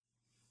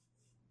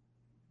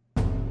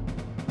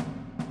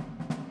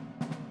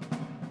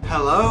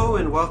Hello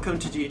and welcome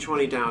to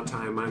D20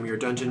 Downtime. I'm your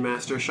Dungeon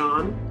Master,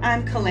 Sean.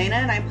 I'm Kalena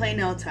and I play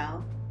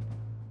Notel.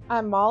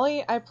 I'm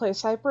Molly, I play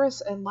Cypress,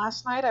 and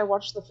last night I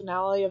watched the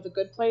finale of The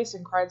Good Place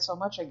and cried so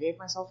much I gave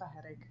myself a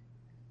headache.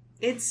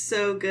 It's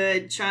so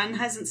good. Sean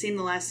hasn't seen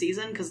the last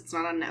season because it's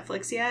not on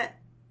Netflix yet.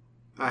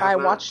 I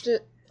watched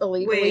it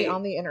illegally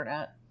on the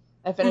internet.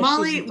 I finished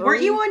Molly, season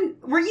 3.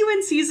 weren't you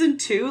in season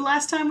 2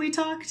 last time we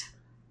talked?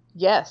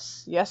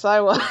 Yes I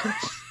was.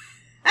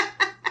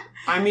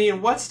 I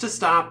mean, what's to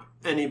stop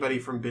anybody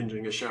from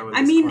binging a show in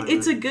this climate?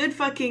 It's a good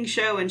fucking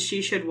show and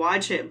she should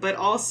watch it, but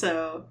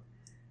also...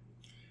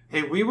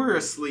 Hey, we were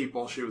asleep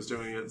while she was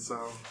doing it,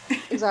 so...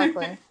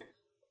 Exactly.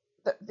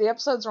 The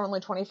episodes are only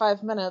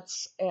 25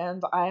 minutes,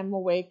 and I'm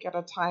awake at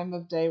a time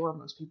of day where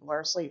most people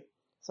are asleep.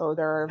 So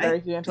there are very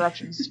few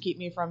interruptions to keep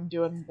me from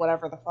doing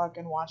whatever the fuck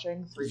and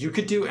watching. You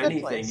could do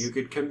anything. You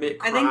could commit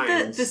crimes. I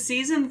think the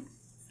season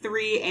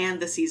 3 and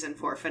the season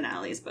 4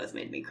 finales both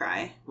made me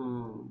cry.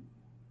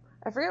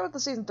 I forget what the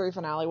season 3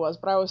 finale was,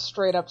 but I was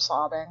straight up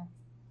sobbing.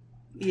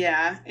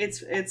 Yeah,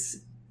 it's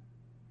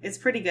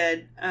pretty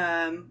good.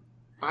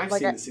 I've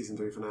seen the season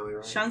 3 finale,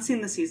 right? Sean's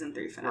seen the season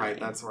 3 finale. Right,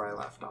 that's where I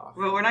left off.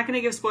 Well, we're not going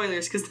to give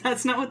spoilers because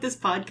that's not what this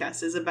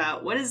podcast is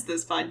about. What is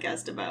this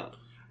podcast about?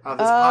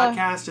 This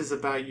podcast is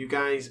about you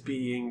guys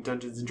being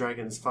Dungeons &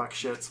 Dragons fuck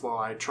shits while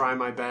I try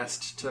my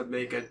best to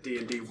make a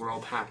D&D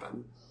world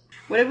happen.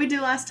 What did we do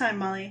last time,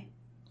 Molly?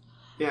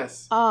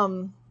 Yes.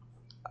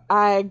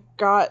 I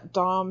got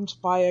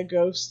dommed by a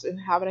ghost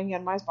inhabiting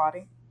Yenmai's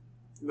body.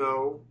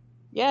 No.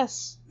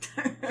 Yes.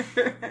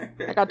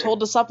 I got told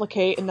to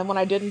supplicate, and then when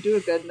I didn't do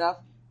it good enough,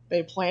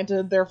 they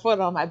planted their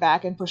foot on my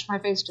back and pushed my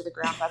face to the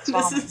ground. That's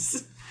This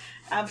is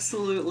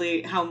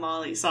absolutely how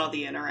Molly saw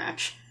the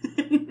interaction.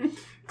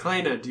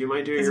 Kalena, do you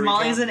mind doing a recap? Because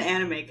Molly's an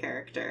anime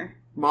character.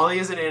 Molly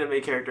is an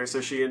anime character, so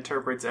she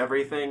interprets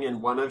everything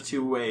in one of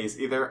two ways.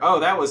 Either, oh,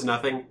 that was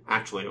nothing.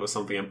 Actually, it was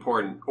something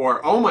important.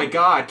 Or, oh my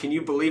god, can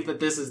you believe that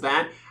this is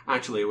that?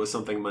 Actually, it was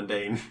something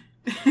mundane.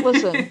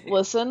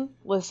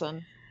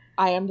 Listen.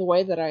 I am the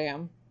way that I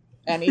am.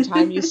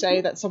 Anytime you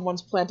say that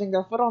someone's planting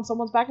their foot on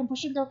someone's back and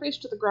pushing their face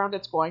to the ground,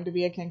 it's going to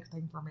be a kink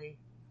thing for me.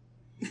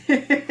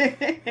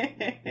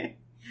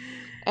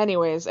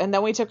 Anyways, and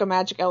then we took a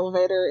magic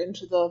elevator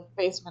into the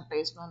basement.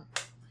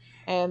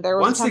 And there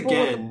was Once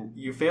again,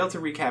 you failed to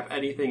recap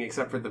anything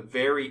except for the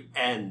very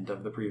end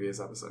of the previous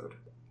episode.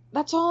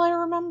 That's all I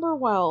remember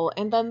well.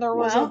 And then there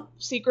was a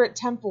secret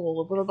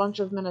temple with a bunch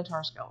of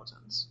Minotaur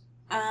skeletons.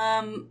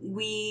 I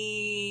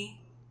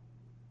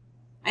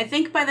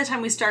think by the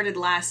time we started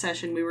last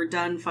session, we were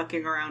done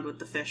fucking around with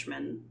the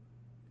fishmen.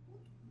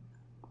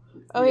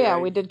 Oh yeah,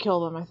 we did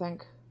kill them, I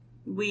think.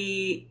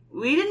 We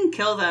didn't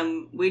kill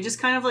them. We just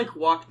kind of,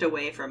 walked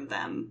away from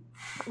them.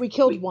 We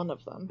killed one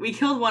of them. We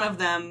killed one of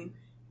them.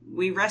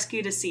 We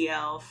rescued a sea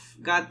elf.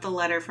 Got the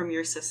letter from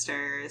your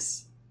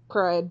sisters.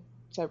 Cried.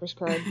 Cypress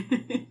cried.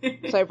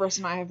 Cypress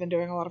and I have been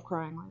doing a lot of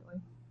crying lately.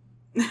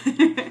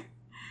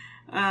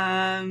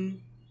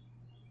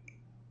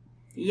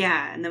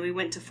 Yeah, and then we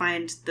went to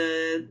find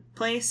the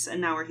place, and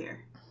now we're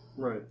here.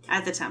 Right.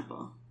 At the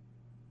temple.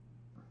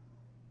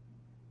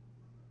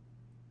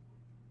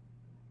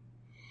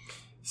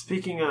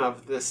 Speaking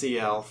of the sea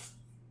elf...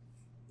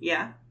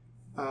 Yeah?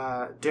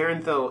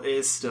 Darenthil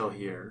is still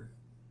here.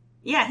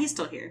 Yeah, he's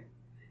still here.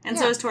 And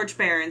so is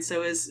Torchbearer, and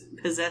so is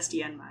Possessed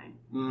Yenmai.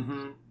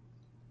 Mm-hmm.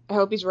 I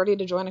hope he's ready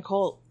to join a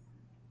cult.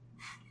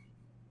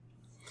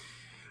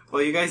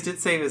 Well, you guys did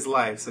save his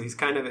life, so he's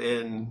kind of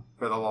in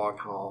for the long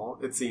haul,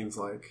 it seems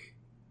like.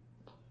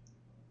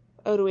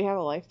 Oh, do we have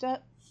a life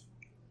debt?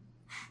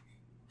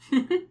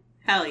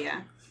 Hell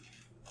yeah.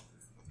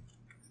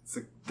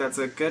 That's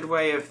a good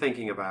way of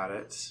thinking about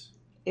it.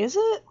 Is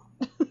it?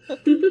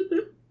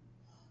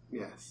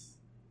 Yes.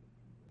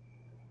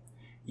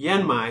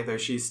 Yenmai, though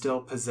she's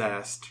still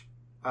possessed,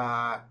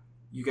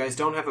 you guys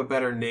don't have a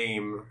better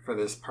name for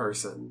this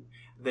person.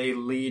 They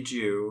lead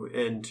you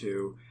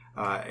into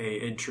a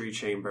entry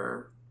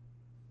chamber.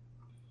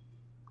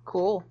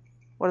 Cool.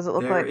 What does it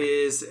look like? There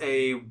is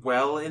a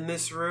well in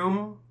this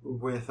room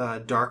with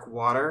dark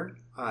water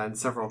and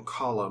several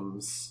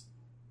columns.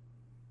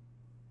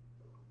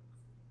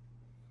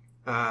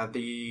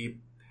 The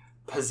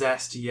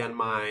possessed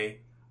Yenmai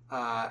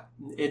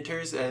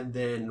enters and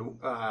then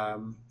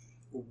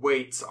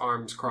waits,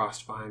 arms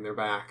crossed behind their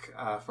back,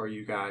 for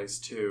you guys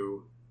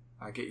to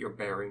get your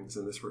bearings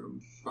in this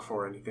room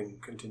before anything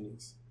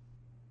continues.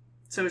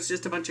 So it's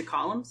just a bunch of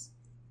columns?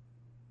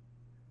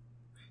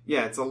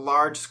 Yeah, it's a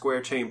large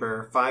square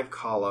chamber, 5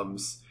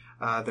 columns.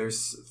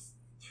 There's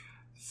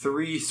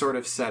 3 sort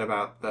of set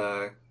about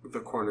the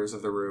corners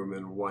of the room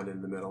and 1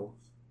 in the middle.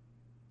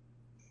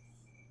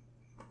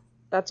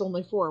 That's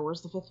only 4.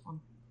 Where's the 5th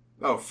one?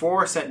 Oh,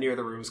 4 set near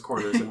the room's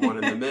corners and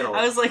 1 in the middle.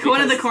 I was like,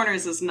 one of the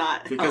corners is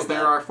not. Because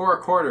there are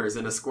 4 corners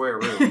in a square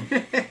room.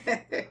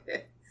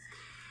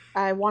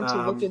 I want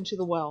to look into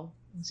the well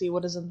and see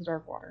what is in the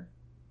dark water.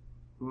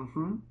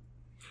 Mm-hmm.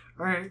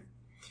 All right.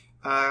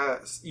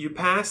 You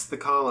pass the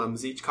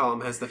columns. Each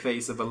column has the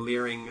face of a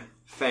leering,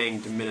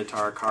 fanged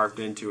minotaur carved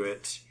into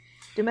it.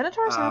 Do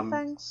minotaurs have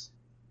fangs?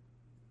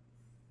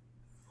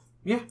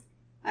 Yeah.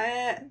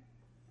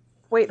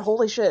 Wait,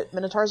 holy shit!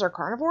 Minotaurs are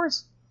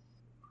carnivores?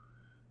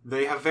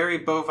 They have very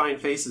bovine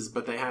faces,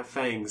 but they have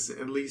fangs,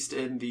 at least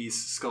in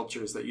these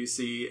sculptures that you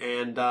see,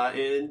 and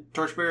in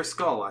Torchbearer's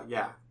skull,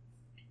 yeah.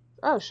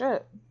 Oh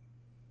shit!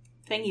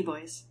 Fangy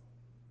boys.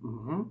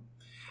 Mm-hmm.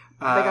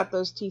 They got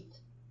those teeth.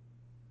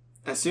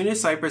 As soon as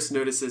Cypress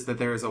notices that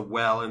there is a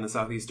well in the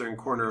southeastern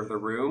corner of the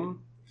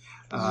room,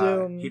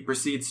 he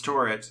proceeds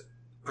towards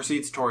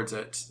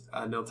it.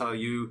 Niltel,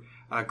 you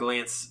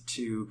glance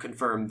to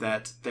confirm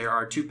that there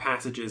are two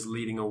passages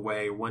leading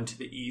away, one to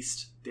the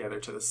east, the other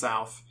to the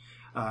south,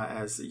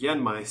 as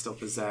Yenmai, still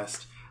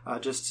possessed,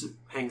 just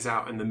hangs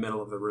out in the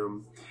middle of the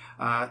room.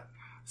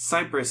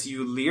 Cypress,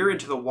 you leer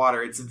into the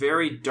water. It's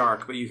very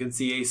dark, but you can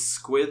see a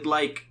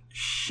squid-like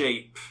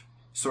shape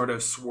sort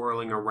of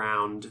swirling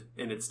around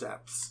in its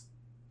depths.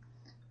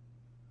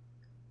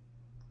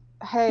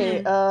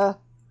 Hey,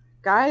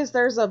 guys,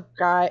 there's a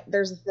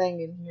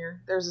thing in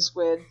here. There's a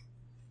squid.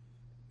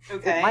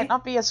 Okay. It might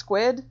not be a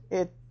squid.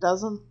 It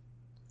doesn't...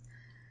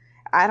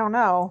 I don't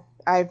know.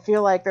 I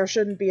feel like there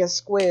shouldn't be a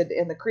squid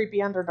in the creepy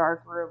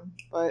Underdark room,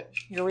 but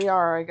here we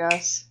are, I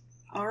guess.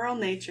 Our own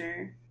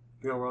nature.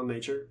 Your own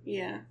nature?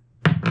 Yeah.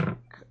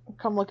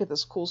 Come look at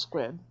this cool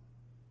squid.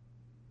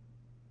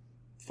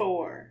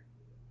 4.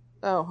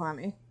 Oh,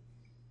 honey.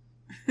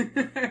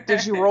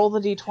 Did you roll the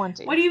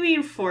d20? What do you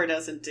mean 4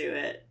 doesn't do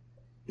it?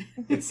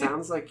 It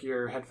sounds like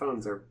your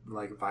headphones are,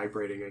 like,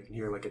 vibrating. I can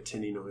hear, like, a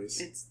tinny noise.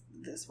 It's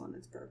this one.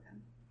 It's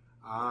broken.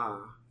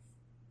 Ah.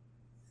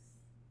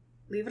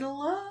 Leave it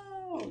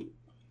alone.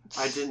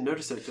 I didn't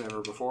notice it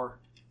ever before.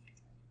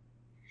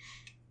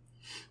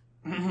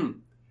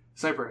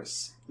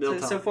 Cypress.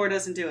 So 4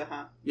 doesn't do it,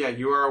 huh? Yeah,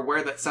 you are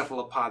aware that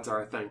cephalopods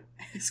are a thing.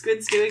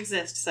 Squids do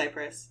exist,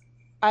 Cypress.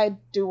 I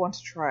do want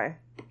to try.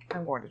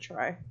 I'm going to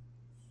try.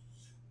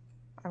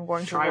 I'm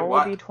going to Try roll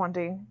what? a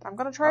d20. I'm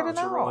going to try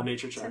to roll a know.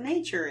 nature check. To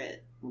nature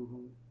it.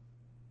 Mm-hmm.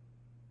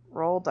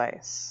 Roll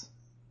dice.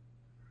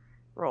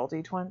 Roll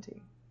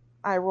d20.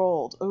 I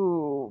rolled.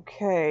 Ooh,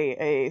 okay.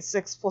 A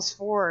 6 plus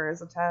 4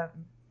 is a 10.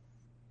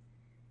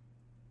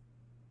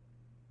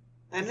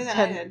 Better than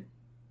 10. I did.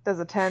 Does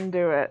a 10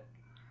 do it?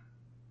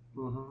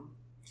 Mm-hmm.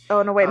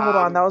 Oh no! Wait, hold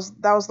on. That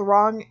was the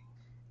wrong.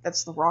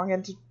 That's the wrong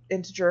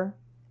integer.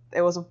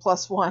 It was a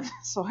plus 1,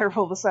 so I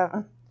rolled a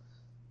 7.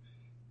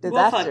 Did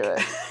that fuck. do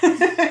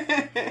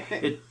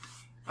it?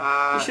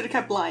 You should have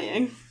kept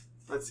lying.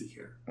 Let's see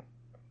here.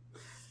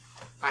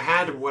 I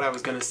had what I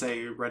was going to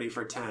say ready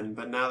for 10,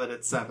 but now that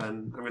it's 7,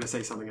 I'm going to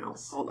say something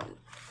else. Hold on.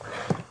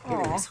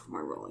 Aw. Here's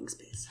more rolling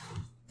space.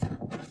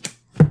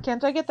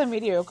 Can't I get the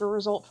mediocre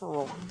result for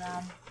rolling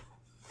bad?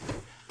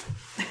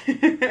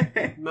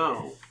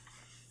 No.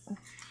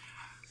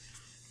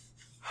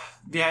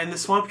 Yeah, in the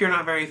swamp you're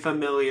not very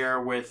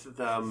familiar with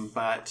them,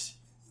 but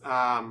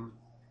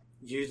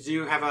you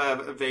do have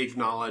a vague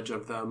knowledge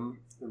of them,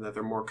 and that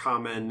they're more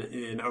common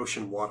in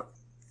ocean water.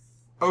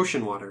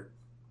 Ocean water.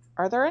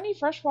 Are there any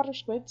freshwater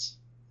squids?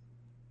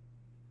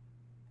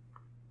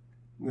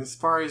 As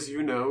far as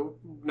you know,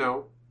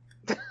 no.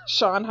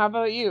 Sean, how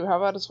about you? How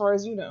about as far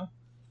as you know?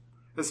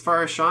 As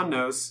far as Sean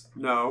knows,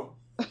 no.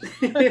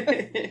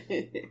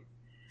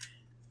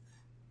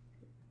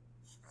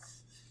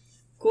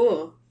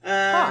 Cool.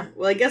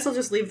 Well, I guess I'll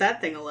just leave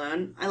that thing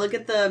alone. I look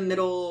at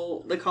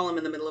the column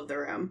in the middle of the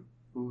room.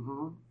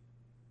 Mm-hmm.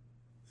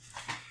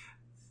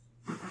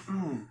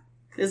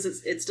 Because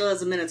it still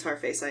has a Minotaur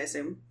face, I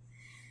assume.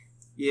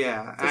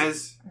 Yeah,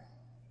 Does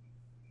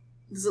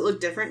it look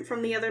different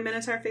from the other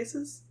Minotaur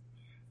faces?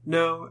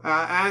 No,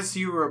 as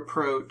you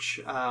approach,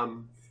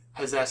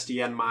 possessed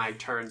Yenmai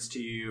turns to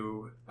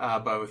you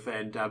both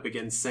and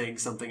begins saying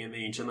something in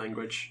the ancient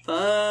language.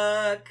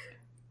 Fuck.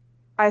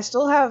 I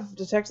still have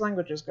detect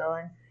languages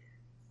going.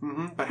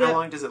 Mm-hmm. But how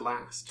long does it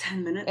last?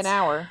 10 minutes? An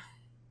hour.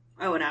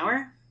 Oh, an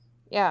hour?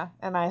 Yeah,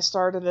 and I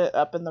started it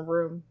up in the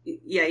room.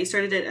 Yeah, you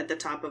started it at the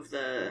top of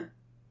the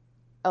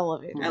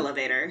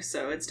elevator,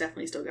 so it's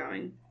definitely still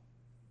going.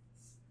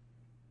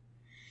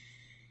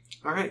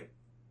 All right.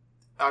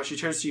 She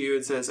turns to you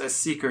and says, as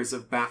seekers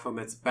of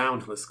Baphomet's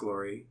boundless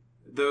glory,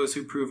 those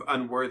who prove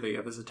unworthy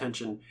of his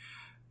attention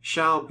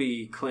shall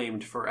be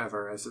claimed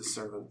forever as his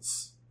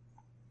servants.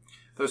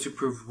 Those who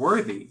prove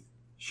worthy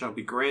shall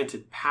be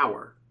granted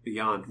power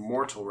beyond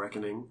mortal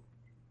reckoning.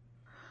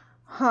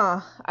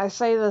 Huh. I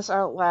say this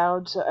out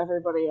loud to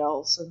everybody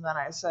else, and then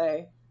I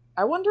say,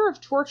 I wonder if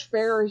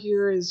Torchbearer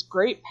here is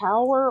great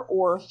power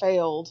or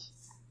failed.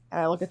 And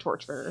I look at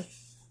Torchbearer.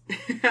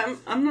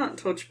 I'm not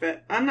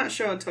Torchbearer. I'm not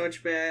sure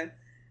Torchbearer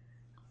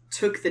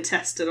took the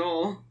test at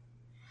all.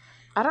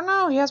 I don't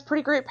know. He has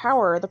pretty great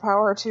power. The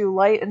power to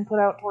light and put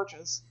out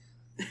torches.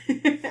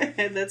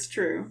 That's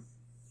true.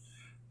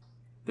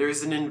 There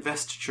is an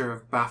investiture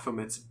of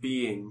Baphomet's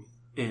being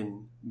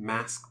in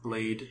Mask,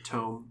 Blade,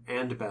 Tome,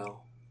 and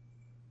Bell.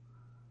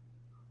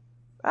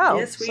 Oh,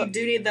 yes, we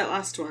do need that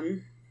last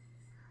one.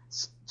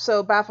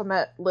 So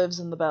Baphomet lives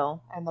in the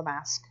bell, and the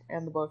mask,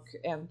 and the book,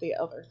 and the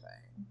other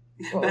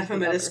thing.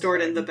 Baphomet is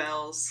stored in the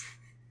bells.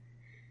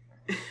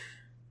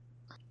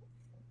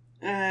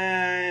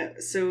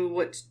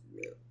 So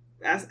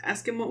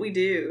Ask him what we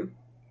do.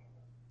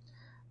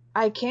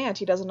 I can't.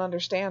 He doesn't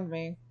understand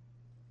me.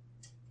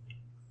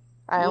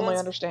 I only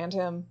understand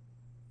him.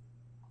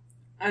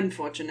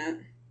 Unfortunate.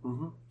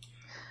 Mm-hmm.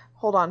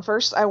 Hold on.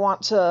 First, I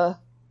want to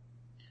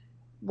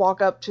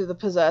walk up to the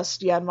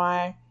possessed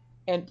Yanmai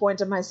and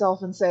point at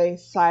myself and say,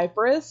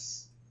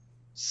 Cypress?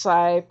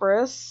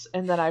 Cypress?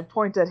 And then I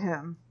point at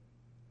him.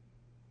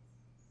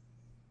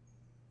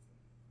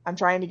 I'm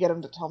trying to get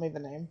him to tell me the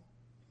name.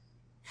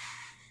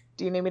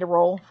 Do you need me to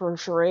roll for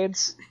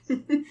charades?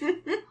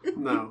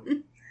 No.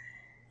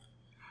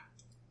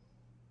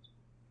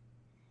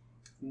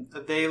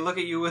 They look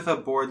at you with a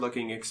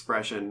bored-looking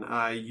expression.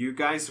 You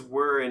guys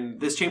were in...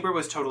 This chamber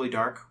was totally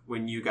dark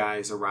when you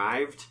guys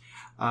arrived.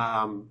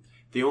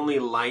 The only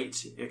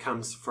light, it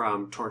comes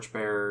from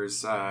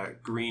Torchbearer's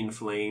green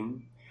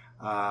flame.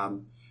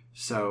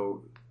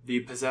 So the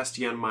possessed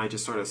Yanmai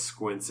just sort of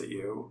squints at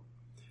you.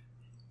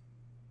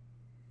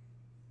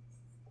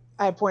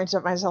 I point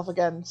at myself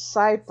again.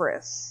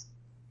 Cypress.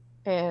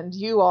 And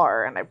you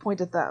are, and I point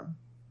at them.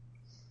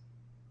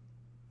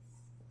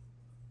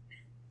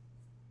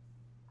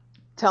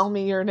 Tell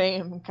me your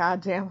name,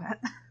 god damn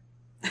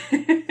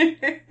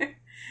it.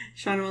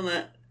 Sean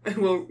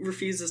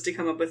refuses to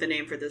come up with a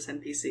name for this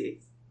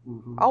NPC.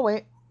 Mm-hmm. I'll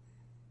wait.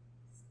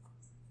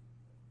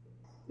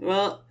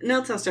 Well,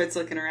 Niltel starts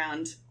looking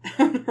around.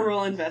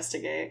 Roll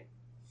investigate.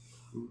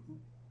 Mm-hmm.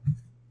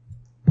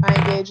 I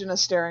engage in a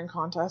staring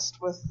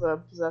contest with the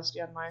possessed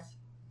Yanmai.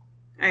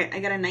 Alright, I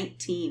got a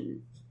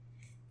 19.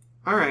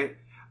 Alright.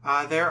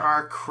 There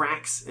are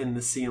cracks in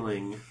the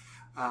ceiling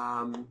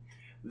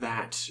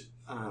that...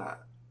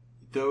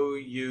 though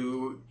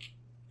you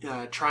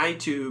try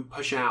to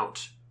push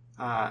out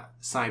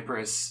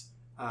Cypress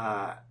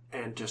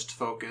and just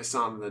focus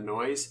on the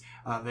noise,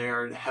 they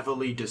are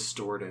heavily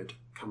distorted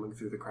coming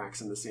through the cracks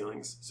in the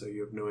ceilings, so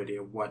you have no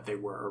idea what they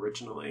were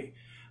originally,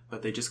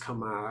 but they just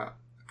come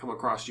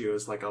across you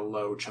as like a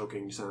low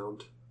choking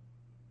sound.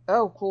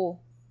 Oh,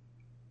 cool.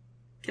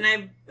 Can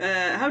I...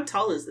 how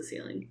tall is the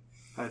ceiling?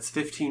 It's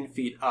 15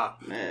 feet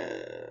up.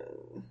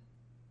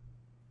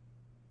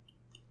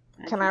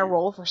 Can I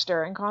roll for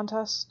staring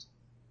contest?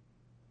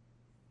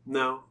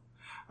 No.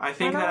 I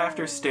think that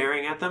after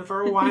staring at them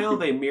for a while,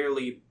 they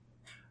merely...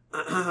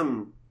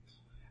 I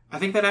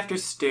think that after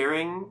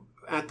staring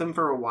at them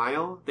for a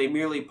while, they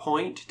merely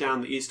point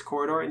down the east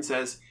corridor and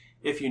says,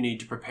 if you need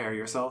to prepare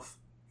yourself.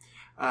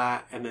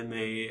 And then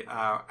they,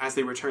 as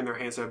they return their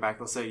hands to their back,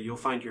 they'll say, you'll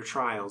find your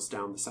trials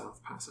down the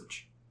south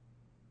passage.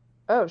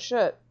 Oh,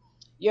 shit.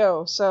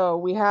 Yo, so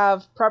we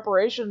have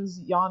preparations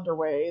yonder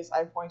ways.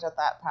 I point at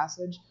that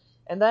passage.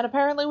 And then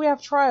apparently we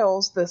have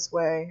trials this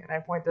way, and I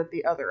point at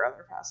the other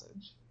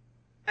passage.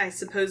 I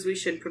suppose we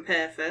should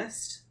prepare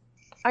first.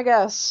 I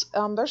guess.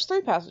 There's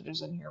 3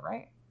 passages in here,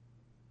 right?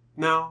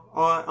 No,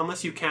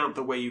 unless you count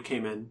the way you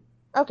came in.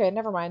 Okay,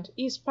 never mind.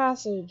 East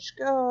Passage,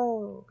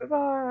 go! Goodbye!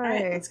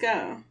 Alright, let's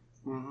go.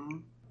 Mm-hmm.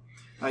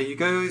 You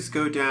guys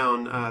go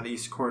down the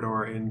east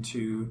corridor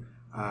into...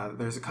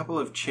 there's a couple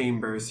of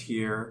chambers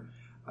here,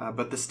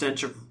 but the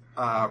stench of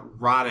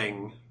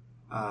rotting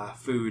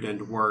food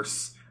and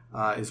worse...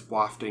 is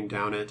wafting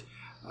down it.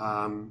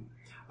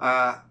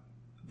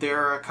 There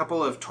are a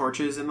couple of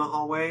torches in the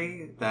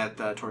hallway that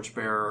the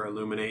torchbearer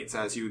illuminates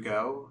as you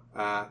go.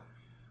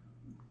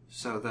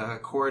 So the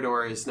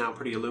corridor is now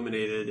pretty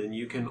illuminated, and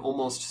you can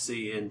almost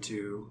see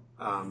into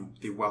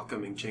the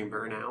welcoming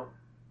chamber now.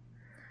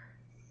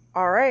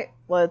 Alright,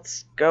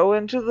 let's go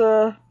into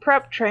the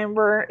prep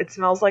chamber. It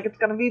smells like it's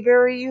going to be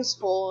very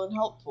useful and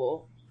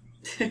helpful.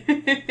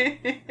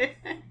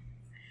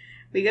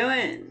 We go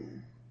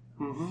in.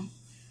 Mm-hmm.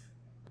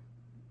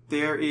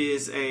 There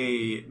is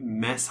a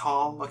mess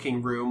hall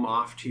looking room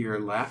off to your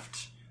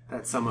left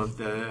that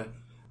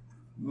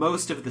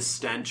most of the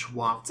stench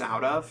wafts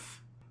out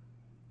of.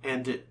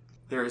 And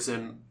there's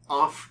an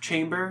off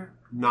chamber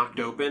knocked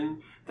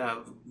open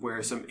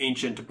where some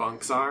ancient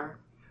bunks are.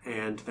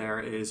 And there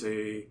is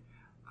a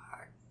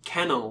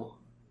kennel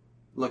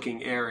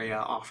looking area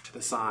off to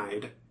the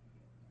side.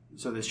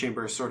 So this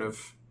chamber is sort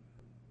of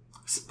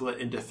split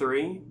into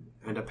 3,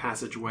 and a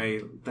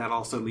passageway that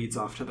also leads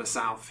off to the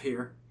south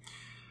here.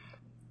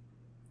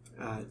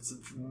 It's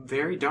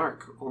very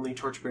dark. Only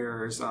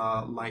Torchbearer's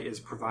light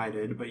is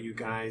provided, but you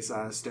guys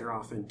stare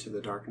off into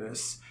the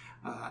darkness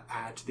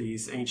at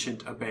these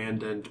ancient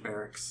abandoned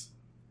barracks.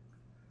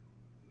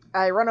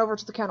 I run over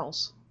to the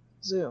kennels.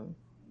 Zoom.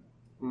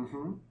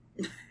 Mm-hmm.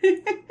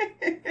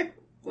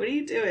 What are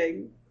you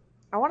doing?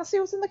 I want to see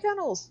what's in the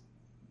kennels.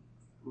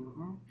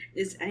 Mm-hmm.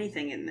 Is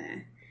anything in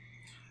there?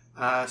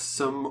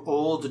 Some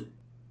old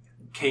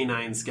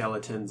canine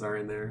skeletons are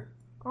in there.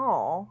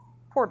 Oh,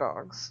 poor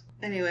dogs.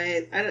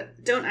 Anyway, I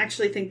don't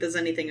actually think there's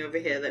anything over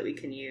here that we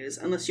can use,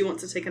 unless you want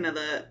to take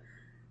another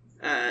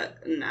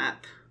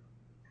nap.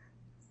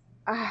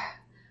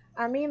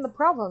 I mean, the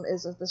problem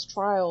is that this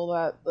trial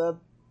that the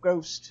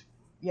ghost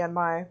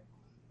Yanmai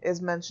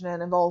is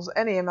mentioning involves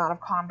any amount of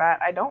combat.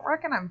 I don't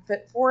reckon I'm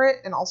fit for it,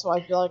 and also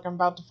I feel like I'm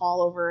about to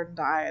fall over and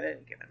die at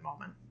any given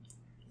moment.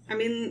 I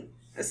mean,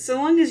 So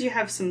long as you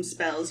have some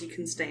spells, you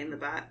can stay in the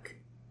back.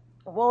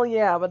 Well,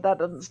 yeah, but that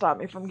doesn't stop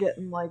me from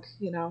getting,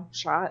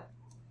 shot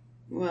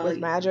with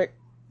magic.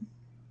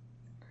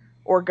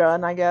 Or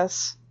gun, I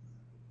guess.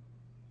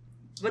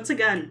 What's a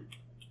gun?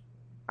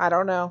 I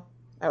don't know.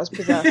 I was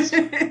possessed.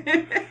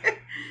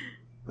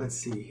 Let's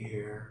see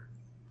here.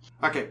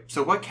 Okay,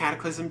 so what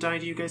cataclysm die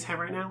do you guys have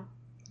right now?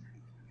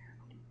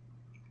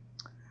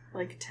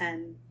 Like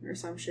 10 or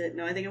some shit.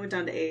 No, I think I went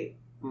down to 8.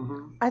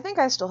 Mm-hmm. I think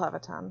I still have a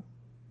 10.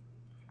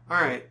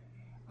 Alright.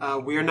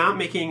 We are not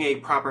making a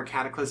proper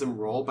cataclysm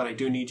roll, but I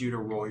do need you to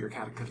roll your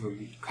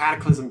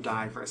cataclysm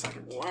die for a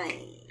second.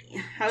 Why?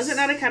 How is it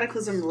not a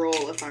cataclysm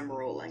roll if I'm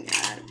rolling it?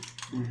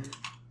 Mm-hmm.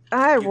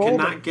 I rolled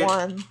a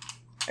 1.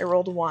 I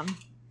rolled a 1.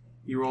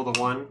 You rolled a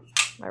 1?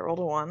 I rolled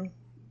a 1.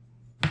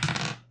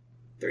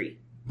 3.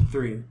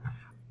 3.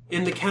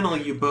 In the kennel,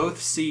 you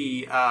both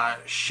see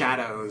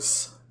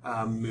shadows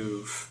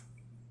move.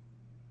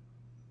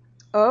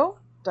 Oh,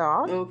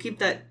 dog. Oh,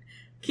 keep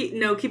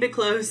it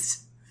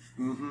closed.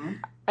 Mm-hmm.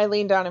 I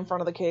lean down in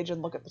front of the cage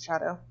and look at the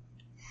shadow.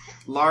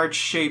 Large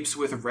shapes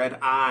with red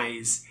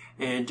eyes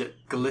and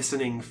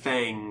glistening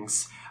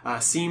fangs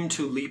seem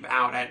to leap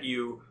out at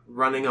you,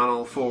 running on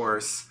all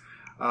fours.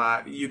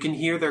 You can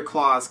hear their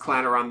claws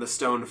clatter on the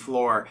stone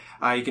floor.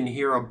 You can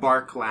hear a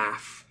bark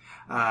laugh,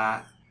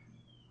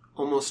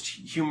 almost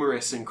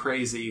humorous and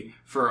crazy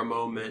for a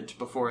moment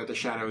before the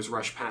shadows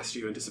rush past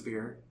you and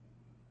disappear.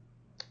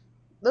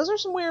 Those are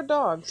some weird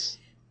dogs.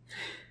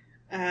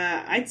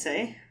 I'd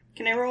say.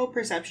 Can I roll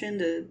perception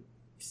to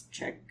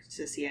check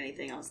to see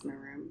anything else in the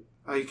room?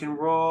 You can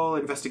roll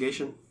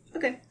investigation.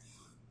 Okay.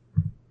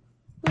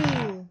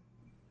 Whee.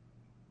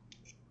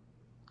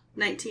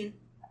 19.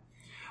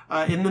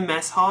 In the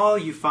mess hall,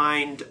 you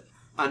find,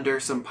 under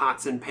some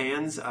pots and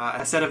pans,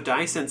 a set of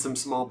dice and some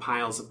small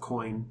piles of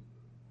coin.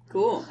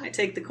 Cool. I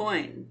take the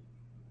coin.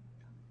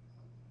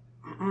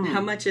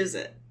 How much is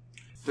it?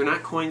 They're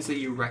not coins that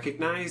you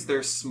recognize.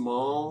 They're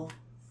small.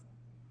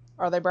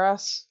 Are they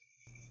brass?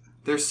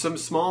 There's some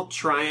small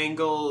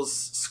triangles,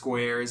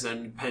 squares,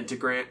 and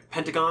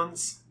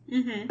pentagons.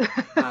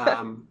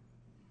 Mm-hmm.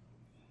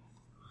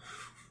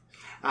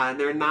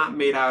 They're not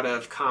made out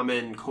of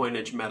common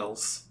coinage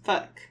metals.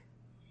 Fuck.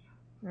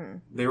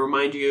 They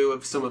remind you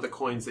of some of the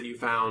coins that you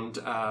found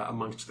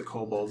amongst the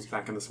kobolds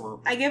back in the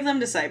swamp. I give them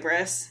to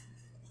Cypress.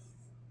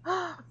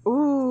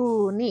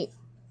 Ooh, neat.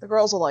 The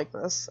girls will like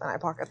this, and I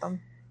pocket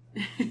them.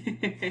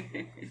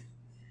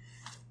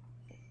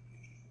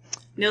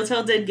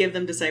 Niltel did give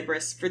them to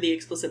Cypress for the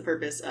explicit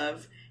purpose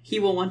of he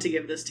will want to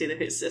give this to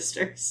his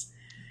sisters.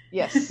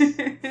 Yes.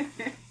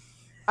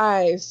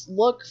 I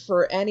look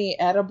for any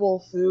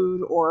edible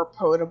food or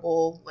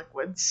potable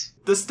liquids.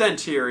 The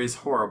stench here is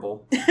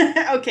horrible.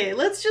 Okay,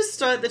 let's just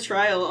start the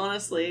trial,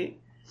 honestly.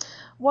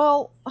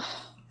 Well,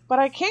 but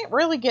I can't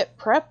really get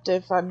prepped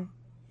if I'm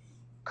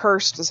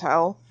cursed as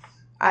hell.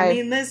 I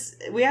mean,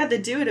 we either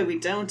do it or we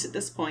don't at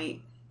this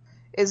point.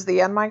 Is the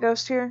end my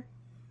ghost here?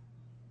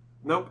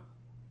 Nope.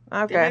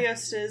 Okay. The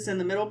ghost is in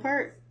the middle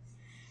part?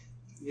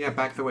 Yeah,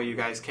 back the way you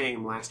guys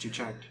came last you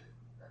checked.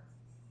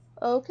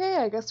 Okay,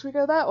 I guess we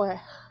go that way.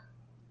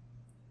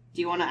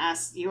 Do you want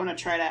to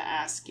try to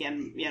ask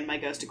Yen my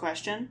ghost a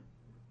question?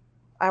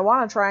 I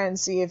want to try and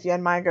see if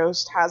Yen my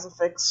ghost has a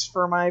fix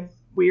for my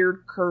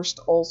weird cursed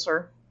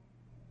ulcer.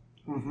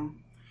 Mm-hmm.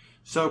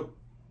 So,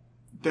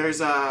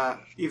 there's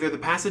either the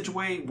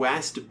passageway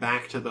west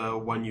back to the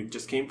one you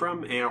just came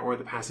from, or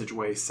the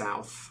passageway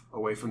south,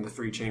 away from the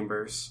 3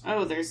 chambers.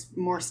 Oh, there's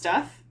more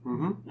stuff?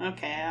 Mm-hmm.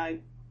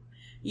 Okay,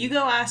 you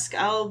go ask,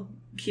 I'll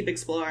keep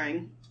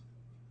exploring.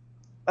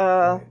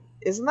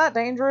 Isn't that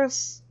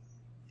dangerous?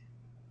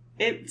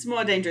 It's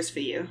more dangerous for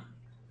you.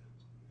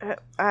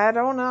 I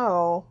don't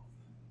know.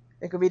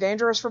 It could be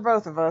dangerous for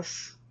both of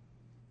us.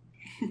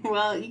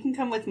 Well, you can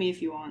come with me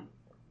if you want.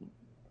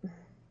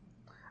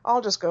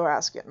 I'll just go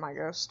ask it my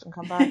ghost and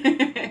come back.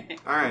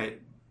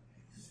 Alright.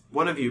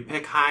 One of you,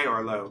 pick high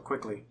or low,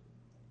 quickly.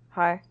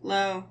 High.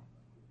 Low.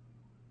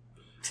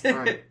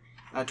 Alright.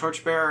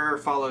 Torchbearer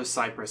follows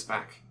Cypress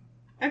back.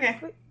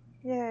 Okay.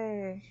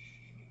 Yay.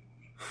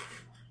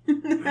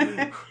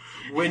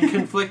 When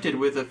conflicted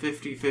with a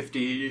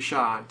 50-50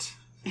 shot.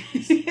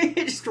 He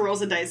just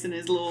rolls a dice in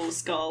his little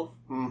skull.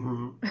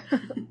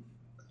 Mm-hmm.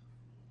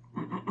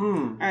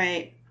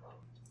 Alright.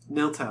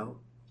 Niltel.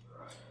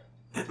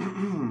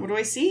 What do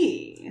I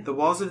see? The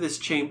walls of this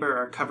chamber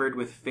are covered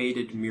with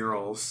faded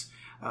murals.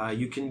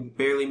 You can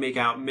barely make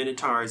out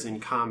minotaurs in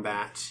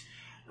combat.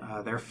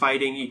 They're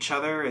fighting each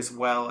other as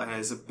well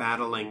as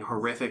battling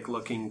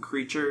horrific-looking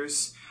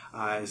creatures,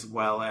 as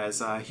well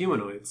as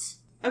humanoids.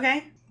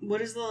 Okay. What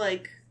is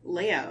the,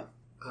 layout?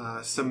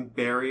 Some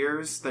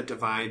barriers that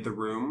divide the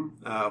room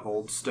of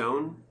old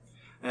stone.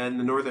 And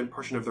the northern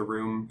portion of the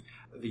room,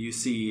 you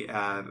see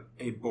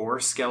a boar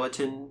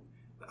skeleton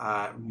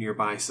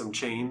nearby some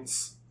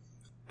chains.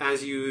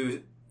 As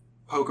you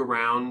poke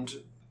around,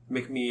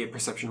 make me a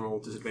perception roll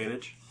with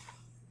disadvantage.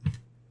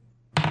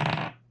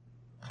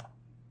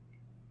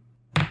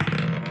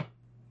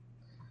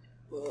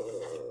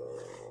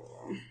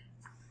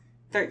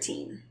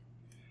 13.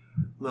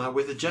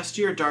 With just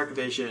your dark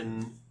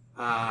vision,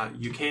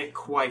 you can't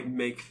quite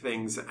make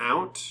things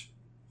out.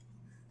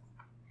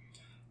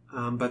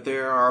 But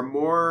there are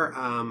more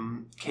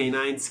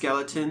canine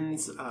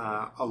skeletons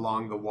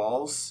along the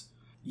walls.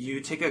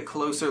 You take a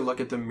closer look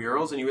at the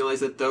murals and you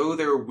realize that though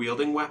they're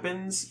wielding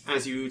weapons,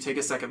 as you take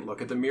a second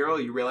look at the mural,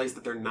 you realize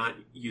that they're not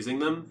using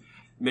them.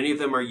 Many of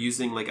them are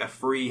using like a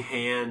free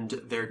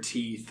hand, their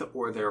teeth,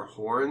 or their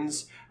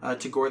horns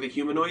to gore the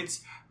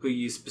humanoids, who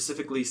you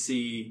specifically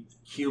see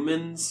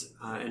humans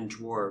and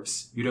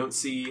dwarves. You don't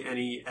see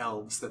any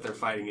elves that they're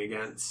fighting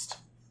against.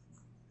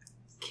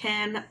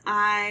 Can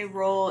I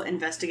roll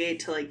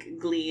investigate to like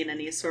glean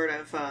any sort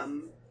of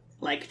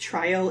like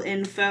trial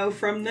info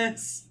from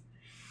this?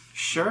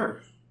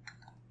 Sure.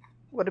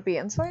 Would it be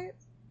insight?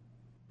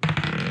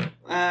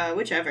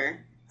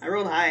 Whichever. I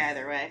rolled high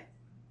either way.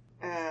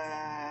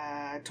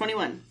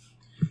 21.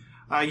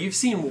 You've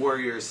seen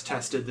warriors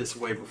tested this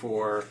way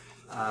before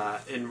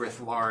in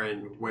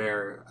Rithlaren,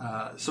 where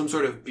some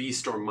sort of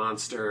beast or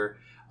monster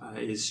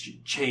is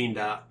chained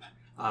up,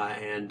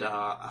 and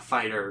a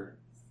fighter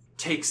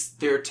takes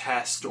their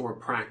test or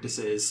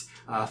practices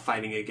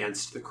fighting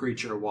against the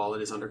creature while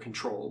it is under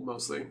control,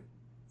 mostly.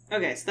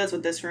 Okay, so that's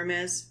what this room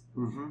is.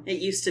 Mm-hmm. It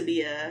used to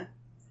be a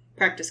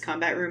practice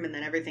combat room, and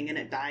then everything in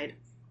it died.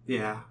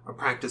 Yeah, a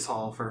practice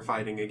hall for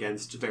fighting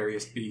against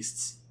various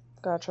beasts.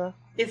 Gotcha.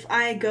 If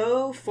I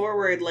go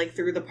forward, like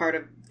through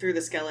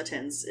the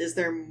skeletons, is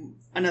there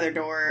another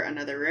door,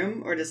 another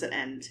room, or does it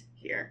end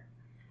here?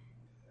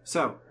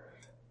 So,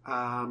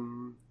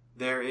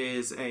 there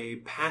is a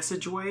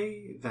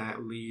passageway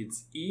that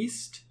leads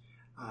east,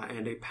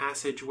 and a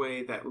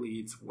passageway that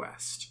leads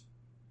west.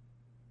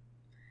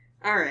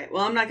 All right.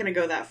 Well, I'm not going to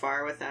go that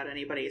far without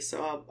anybody,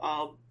 so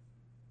I'll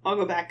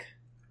go back.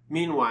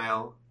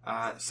 Meanwhile,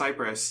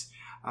 Cypress,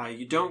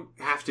 you don't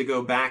have to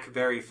go back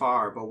very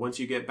far, but once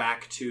you get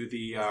back to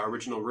the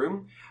original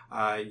room,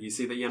 you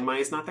see that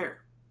Yenmai is not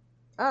there.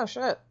 Oh,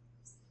 shit.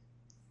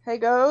 Hey,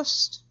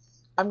 Ghost.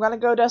 I'm gonna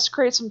go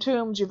desecrate some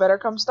tombs. You better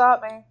come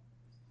stop me.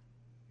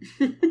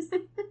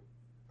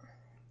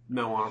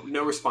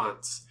 No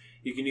response.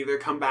 You can either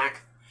come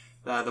back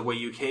the way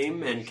you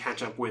came and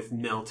catch up with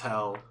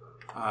Niltel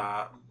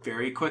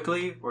very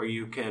quickly, or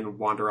you can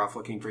wander off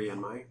looking for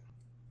Yenmai.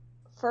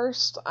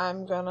 First,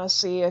 I'm gonna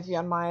see if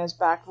Yenmai is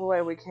back the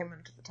way we came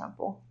into the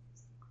temple.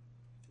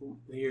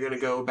 You're gonna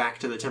go back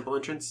to the temple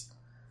entrance?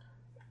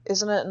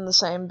 Isn't it in the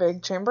same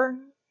big chamber?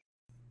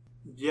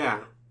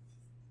 Yeah.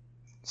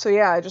 So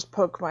yeah, I just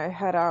poke my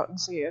head out and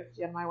see if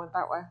Yenmai went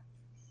that way.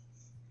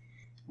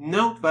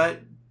 No,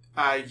 but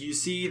you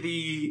see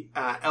the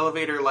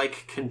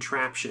elevator-like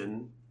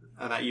contraption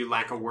that you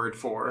lack a word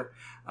for,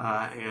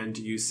 and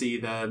you see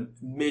the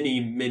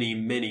many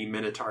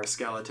Minotaur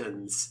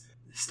skeletons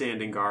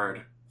standing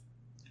guard.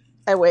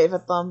 I wave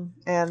at them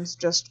and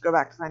just go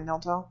back to find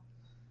Niltel. All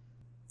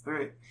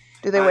right.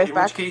 Do they wave in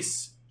back? Which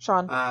case,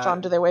 Sean,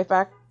 do they wave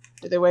back?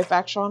 Do they wave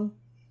back, Sean?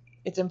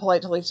 It's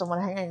impolite to leave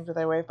someone hanging. Do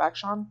they wave back,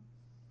 Sean?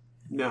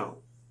 no.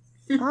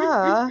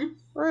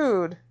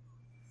 Rude.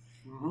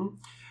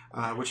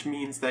 Mm-hmm. Which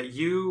means that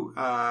you,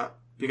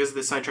 because of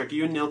the sidetrack,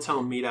 you and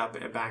Niltel meet up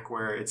back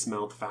where it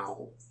smelled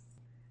foul.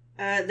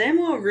 There are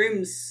more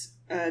rooms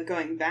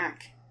going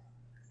back.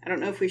 I don't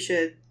know if we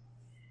should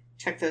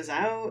check those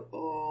out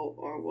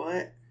or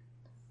what.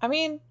 I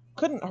mean,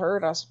 couldn't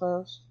hurt, I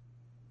suppose.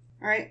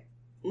 Alright,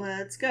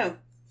 let's go.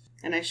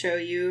 And I show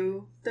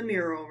you the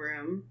mural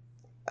room.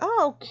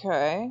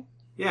 Okay.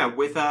 Yeah,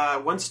 with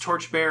once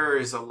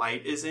Torchbearer's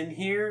light is in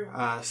here,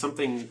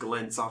 something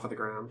glints off of the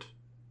ground.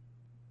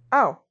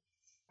 Oh.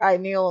 I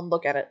kneel and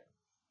look at it.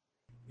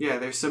 Yeah,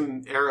 there's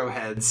some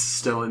arrowheads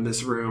still in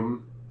this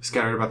room,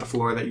 scattered about the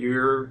floor that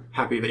you're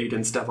happy that you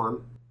didn't step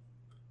on.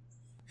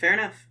 Fair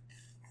enough.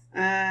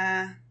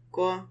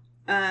 Cool.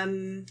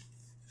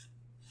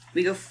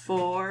 We go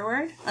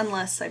forward,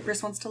 unless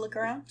Cypress wants to look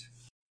around.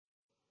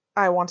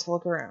 I want to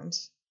look around.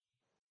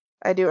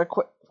 I do a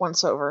quick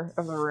once-over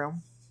of the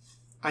room.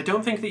 I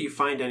don't think that you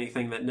find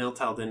anything that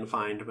Niltel didn't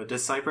find, but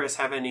does Cypress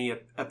have any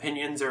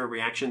opinions or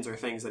reactions or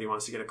things that he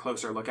wants to get a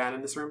closer look at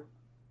in this room?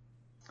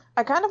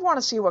 I kind of want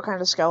to see what kind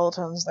of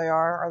skeletons they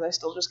are. Are they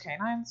still just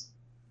canines?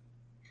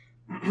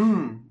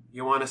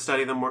 You want to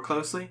study them more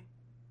closely?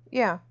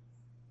 Yeah.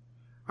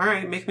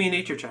 Alright, make me a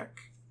nature check.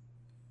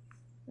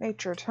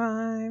 Nature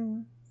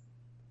time.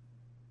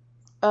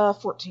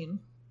 14.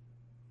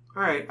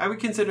 Alright, I would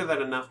consider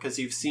that enough because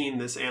you've seen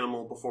this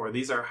animal before.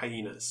 These are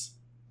hyenas.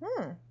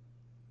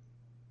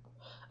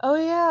 Oh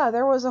yeah,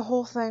 there was a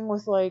whole thing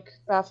with, like,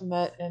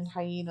 Baphomet and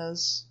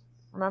hyenas.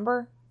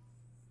 Remember?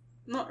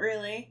 Not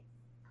really.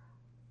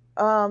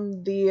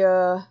 When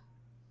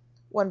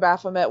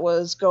Baphomet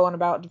was going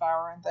about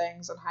devouring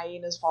things and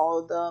hyenas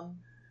followed them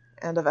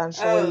and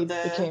eventually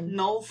became...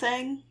 Knoll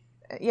thing?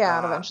 Yeah,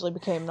 and eventually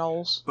became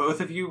gnolls.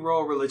 Both of you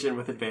roll religion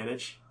with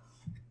advantage.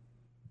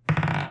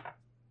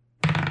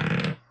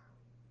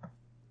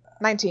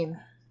 19.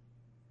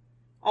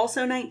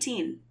 Also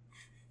 19.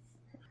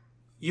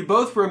 You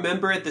both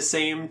remember at the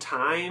same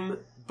time,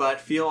 but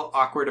feel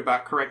awkward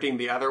about correcting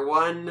the other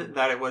one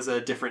that it was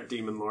a different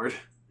demon lord.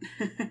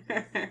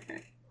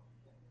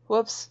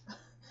 Whoops.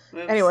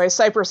 Whoops. Anyway,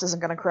 Cypress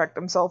isn't going to correct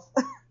himself.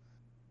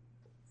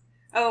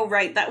 Oh,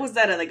 right. That was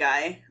that other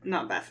guy.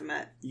 Not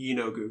Baphomet.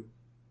 Yinogu.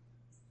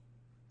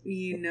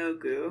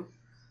 Yinogu.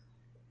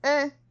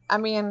 I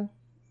mean,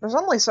 there's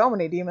only so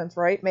many demons,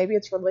 right? Maybe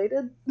it's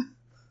related?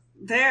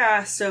 There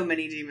are so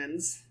many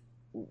demons.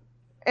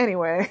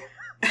 Anyway.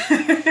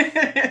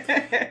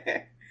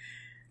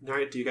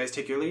 Alright, do you guys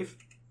take your leave?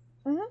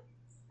 Mm-hmm.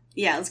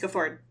 Yeah, let's go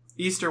forward.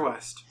 East or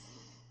west?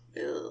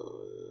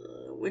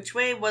 Which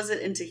way was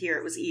it into here?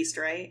 It was east,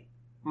 right?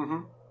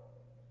 Mm-hmm.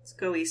 Let's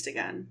go east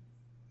again.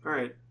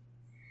 Alright.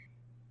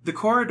 The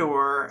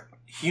corridor,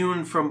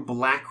 hewn from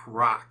black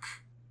rock,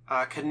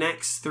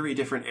 connects 3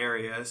 different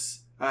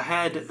areas.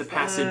 Ahead, the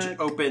passage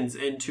opens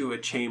into a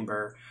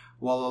chamber,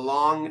 while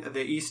along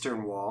the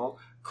eastern wall,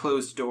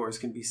 closed doors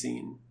can be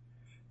seen.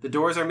 The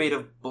doors are made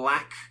of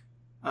black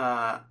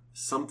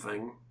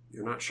something,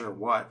 you're not sure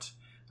what,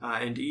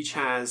 and each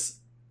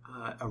has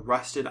a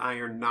rusted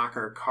iron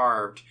knocker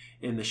carved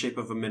in the shape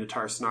of a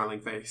minotaur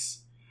snarling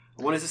face.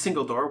 One is a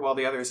single door, while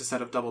the other is a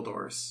set of double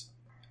doors.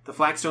 The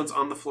flagstones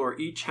on the floor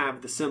each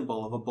have the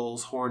symbol of a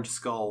bull's horned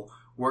skull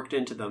worked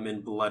into them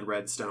in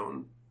blood-red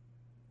stone.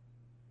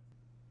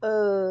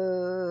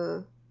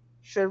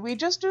 Should we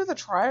just do the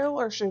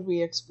trial, or should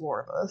we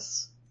explore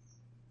this?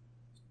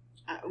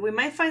 We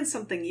might find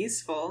something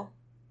useful.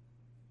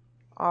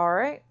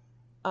 Alright.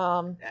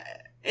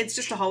 It's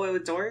just a hallway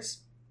with doors.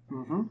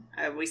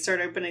 Mm-hmm. We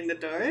start opening the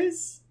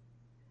doors.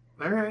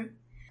 Alright.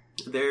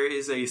 There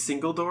is a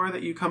single door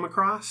that you come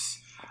across,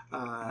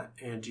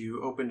 and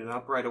you open it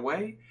up right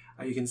away.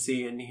 You can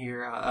see in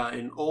here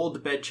an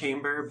old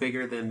bedchamber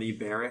bigger than the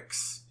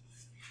barracks.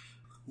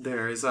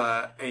 There's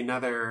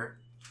another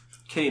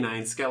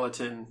canine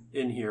skeleton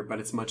in here,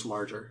 but it's much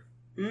larger.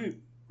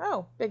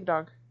 Oh, big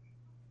dog.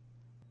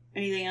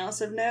 Anything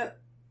else of note?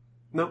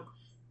 Nope.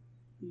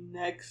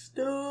 Next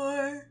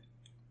door.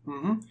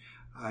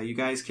 You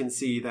guys can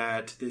see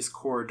that this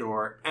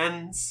corridor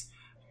ends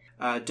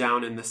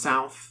down in the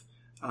south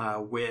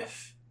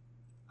with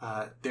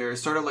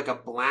there's sort of like a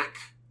black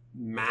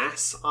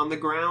mass on the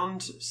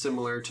ground,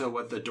 similar to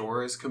what the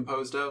door is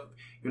composed of.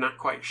 You're not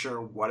quite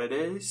sure what it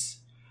is.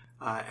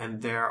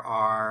 And there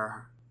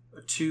are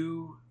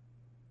two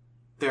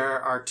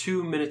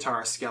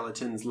minotaur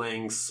skeletons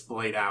laying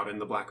splayed out in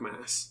the black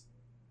mass.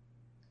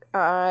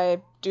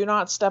 I do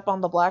not step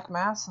on the black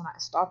mass, and I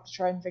stop to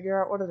try and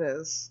figure out what it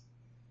is.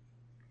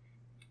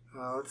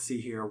 Let's see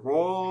here.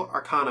 Roll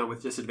Arcana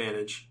with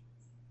disadvantage.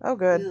 Oh,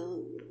 good.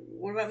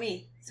 What about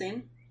me?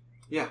 Same?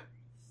 Yeah.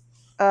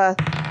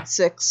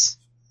 6.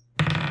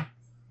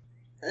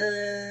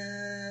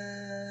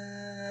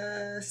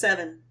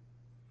 7.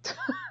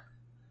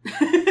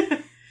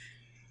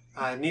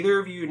 Neither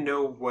of you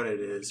know what it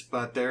is,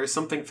 but there's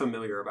something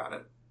familiar about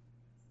it.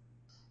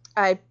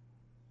 I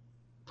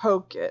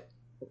poke it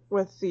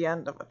with the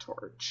end of a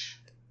torch.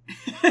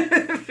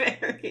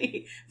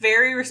 Very,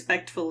 very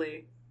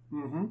respectfully.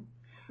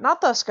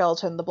 Not the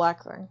skeleton, the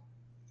black thing.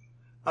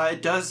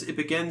 It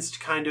begins to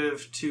kind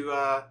of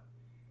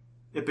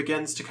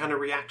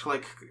react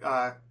like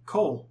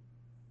coal.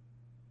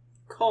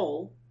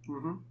 Coal?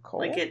 Coal?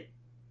 Like it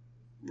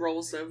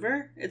rolls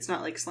over? It's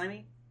not like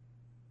slimy?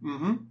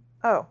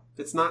 Oh.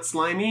 It's not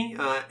slimy,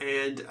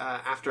 and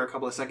after a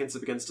couple of seconds it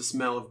begins to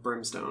smell of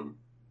brimstone.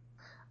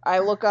 I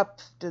look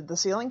up, did the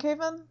ceiling cave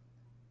in?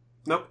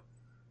 Nope.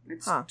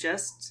 It's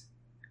just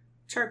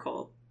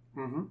charcoal.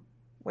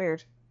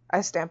 Weird. I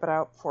stamp it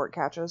out before it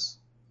catches.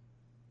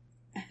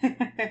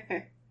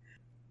 I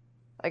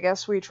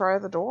guess we try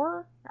the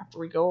door after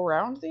we go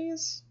around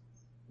these?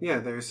 Yeah,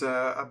 there's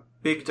a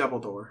big double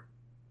door.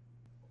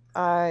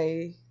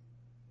 I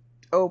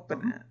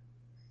open it.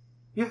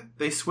 Yeah,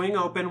 they swing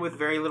open with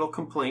very little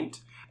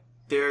complaint.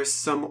 There's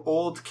some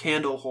old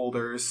candle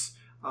holders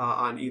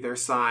on either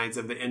sides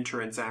of the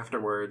entrance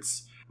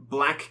afterwards.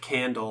 Black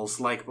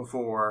candles, like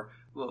before,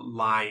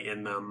 lie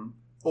in them.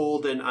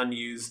 Old and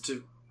unused,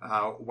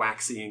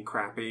 waxy and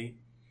crappy.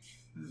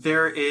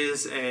 There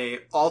is a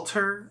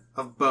altar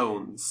of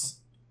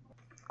bones.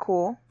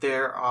 Cool.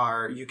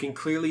 You can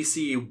clearly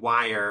see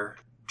wire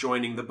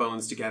joining the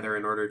bones together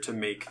in order to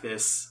make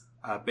this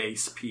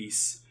base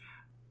piece.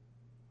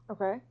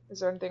 Okay.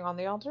 Is there anything on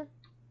the altar?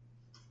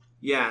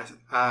 Yeah.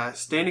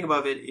 Standing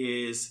above it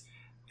is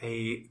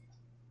a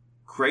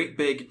great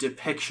big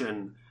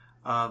depiction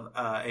of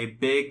a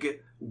big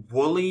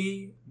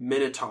woolly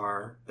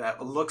minotaur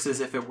that looks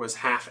as if it was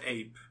half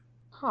ape.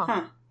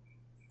 Huh.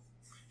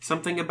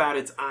 Something about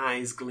its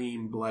eyes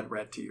gleam blood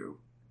red to you.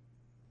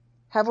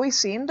 Have we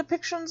seen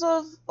depictions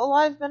of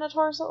alive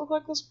minotaurs that look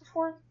like this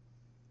before?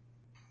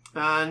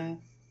 No,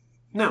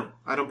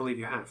 I don't believe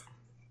you have.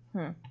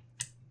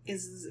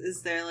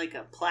 Is there like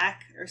a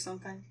plaque or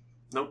something?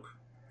 Nope.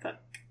 Fuck.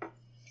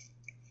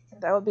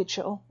 That would be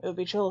chill. It would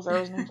be chill if there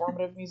was an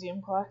informative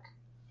museum plaque.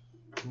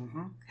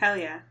 Hell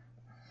yeah.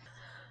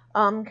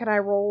 Can I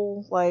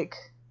roll, like,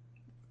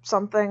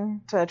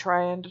 something to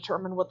try and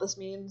determine what this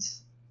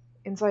means?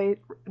 Insight,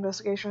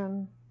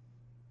 investigation.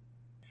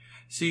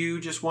 So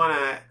you just want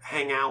to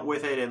hang out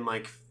with it and,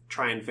 like,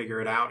 try and figure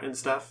it out and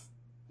stuff?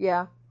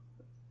 Yeah.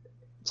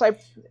 So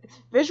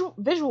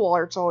visual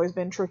art's always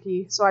been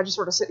tricky, so I just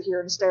sort of sit here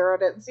and stare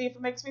at it and see if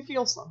it makes me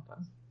feel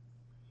something.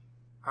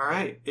 All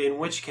right. In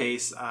which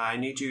case, I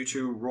need you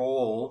to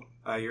roll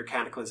your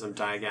Cataclysm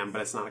die again,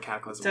 but it's not a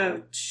Cataclysm So,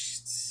 roll.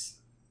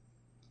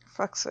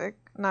 Fuck's sake.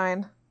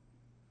 9.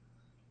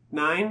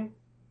 9?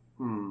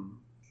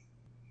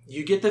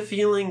 You get the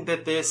feeling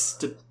that this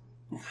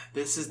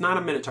is not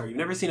a Minotaur. You've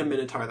never seen a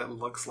Minotaur that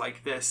looks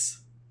like this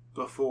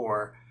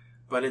before,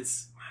 but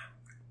it's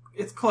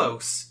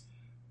close.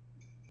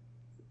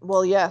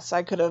 Well, yes,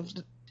 I could have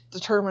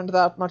determined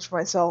that much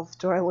myself.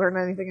 Do I learn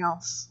anything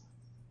else?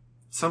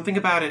 Something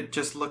about it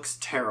just looks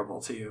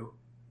terrible to you.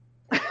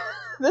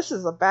 This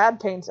is a bad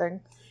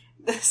painting.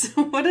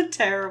 What a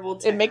terrible.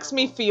 It makes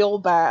me feel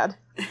bad.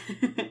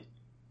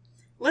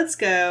 Let's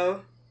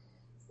go.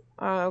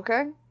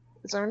 Okay.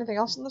 Is there anything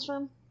else in this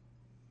room?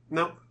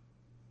 Nope.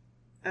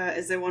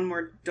 Is there one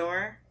more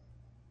door?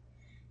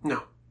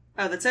 No.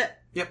 Oh, that's it?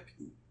 Yep.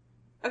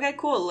 Okay,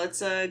 cool.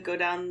 Let's go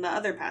down the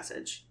other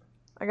passage.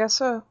 I guess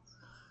so.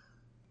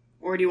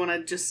 Or do you want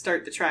to just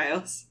start the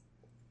trials?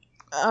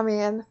 I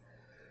mean,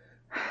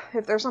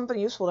 if there's something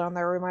useful down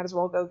there, we might as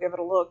well go give it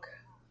a look.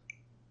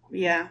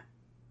 Yeah.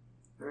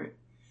 All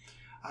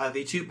right.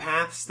 The two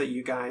paths that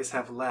you guys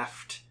have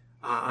left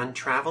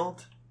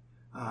untraveled,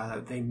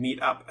 they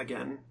meet up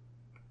again.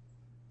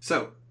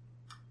 So,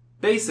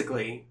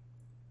 basically,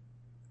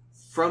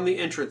 from the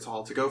entrance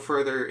hall to go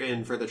further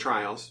in for the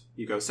trials,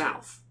 you go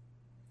south.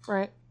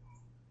 Right.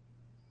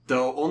 The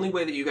only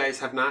way that you guys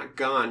have not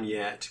gone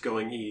yet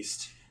going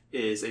east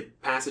is a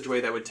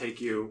passageway that would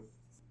take you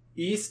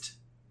east,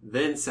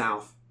 then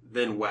south,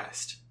 then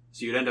west.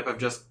 So you'd end up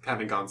just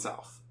having gone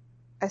south.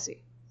 I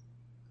see.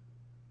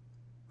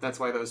 That's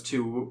why those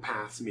two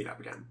paths meet up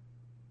again.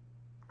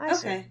 I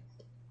see. Okay.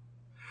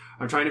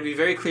 I'm trying to be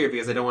very clear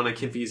because I don't want to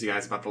confuse you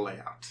guys about the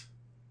layout.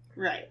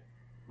 Right.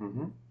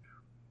 Mm-hmm.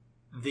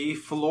 The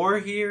floor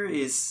here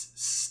is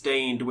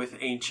stained with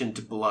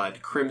ancient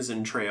blood,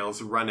 crimson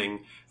trails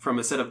running from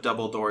a set of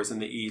double doors in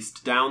the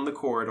east, down the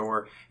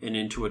corridor, and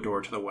into a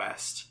door to the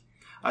west.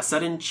 A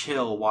sudden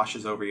chill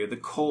washes over you. The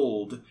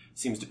cold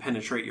seems to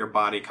penetrate your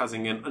body,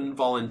 causing an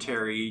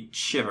involuntary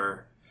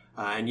shiver.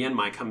 And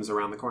Yenmai comes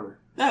around the corner.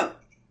 Oh.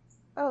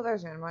 Oh,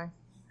 there's Yanmai.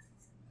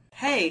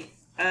 Hey,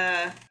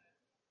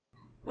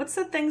 what's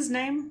that thing's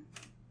name?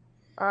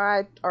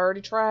 I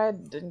already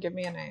tried. Didn't give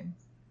me a name.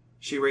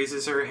 She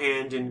raises her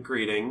hand in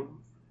greeting,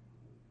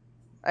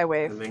 I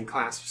wave. and then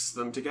clasps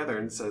them together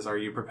and says, "Are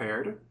you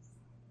prepared?"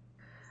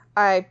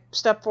 I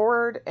step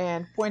forward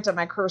and point at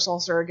my curse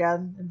ulcer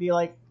again and be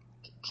like,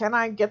 can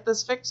I get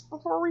this fixed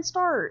before we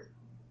start?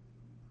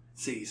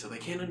 See, so they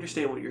can't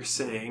understand what you're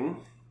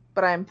saying.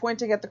 But I'm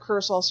pointing at the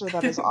curse ulcer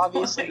that is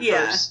obviously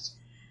Yeah. cursed.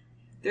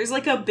 There's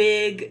like a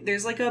big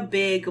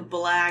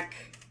black,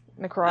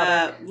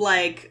 Necrotic.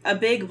 like a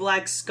big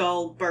black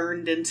skull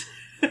burned into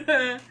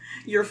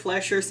your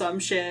flesh or some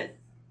shit.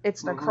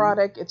 It's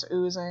necrotic, it's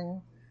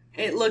oozing.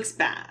 It looks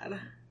bad.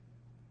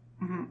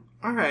 Mm-hmm.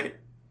 All right.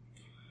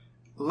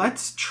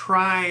 Let's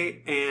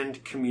try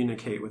and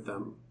communicate with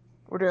them.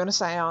 We're doing a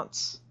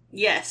seance.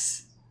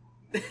 Yes.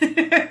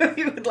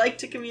 We would like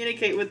to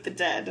communicate with the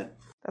dead.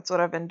 That's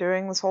what I've been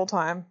doing this whole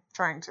time.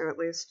 Trying to, at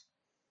least.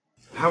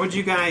 How would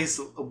you guys...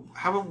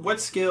 what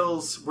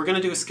skills... We're going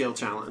to do a skill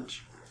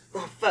challenge.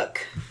 Oh,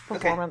 fuck.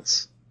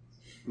 Performance.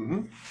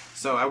 Mm-hmm.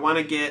 So I want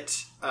to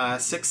get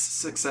 6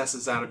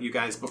 successes out of you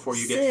guys before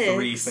you get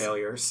 3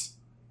 failures.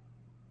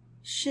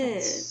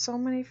 Shit. So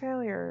many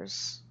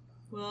failures.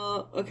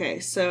 Well, okay,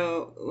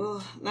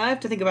 so now I have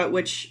to think about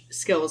which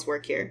skills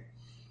work here.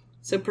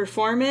 So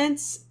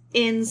performance,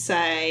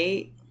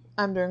 insight,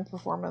 I'm doing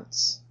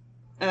performance.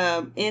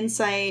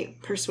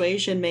 insight,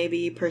 persuasion,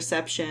 maybe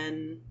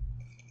perception.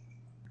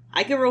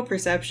 I could roll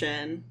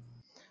perception.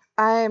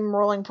 I'm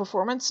rolling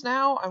performance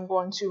now. I'm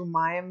going to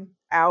mime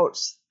out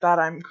that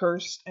I'm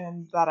cursed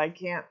and that I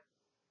can't...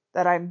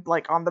 that I'm,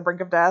 like, on the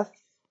brink of death.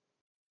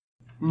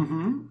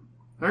 Mm-hmm.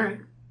 All right.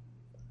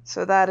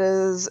 So that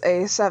is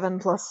a 7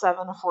 plus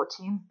 7, a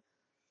 14.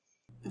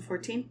 A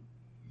 14?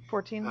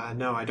 14.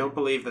 No, I don't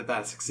believe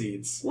that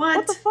succeeds.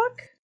 What the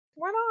fuck?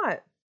 Why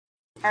not?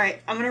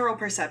 Alright, I'm gonna roll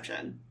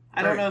perception.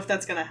 I don't Alright. know if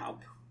that's gonna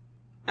help.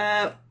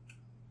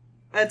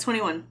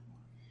 21.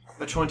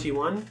 A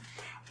 21?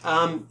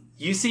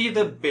 You see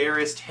the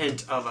barest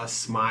hint of a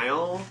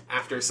smile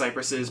after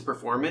Cypress's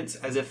performance,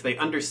 as if they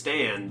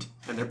understand,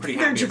 and they're pretty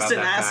happy about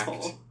that fact.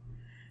 asshole.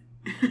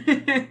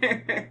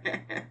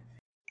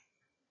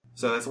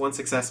 So that's 1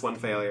 success, 1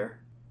 failure.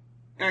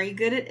 Are you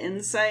good at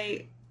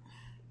insight?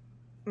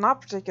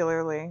 Not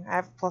particularly. I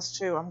have a plus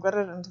 2. I'm good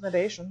at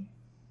intimidation.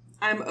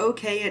 I'm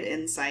okay at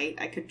insight.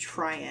 I could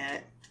try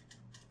it.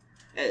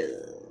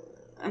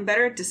 I'm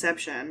better at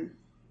deception.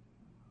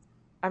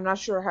 I'm not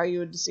sure how you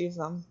would deceive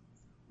them.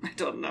 I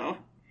don't know.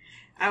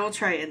 I will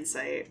try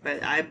insight,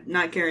 but I'm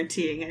not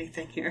guaranteeing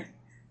anything here.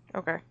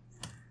 Okay.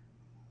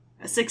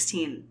 A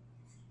 16.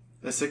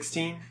 A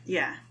 16?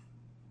 Yeah.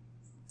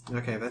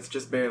 Okay, that's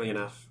just barely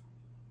enough.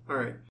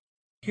 Alright.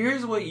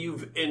 Here's what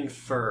you've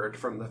inferred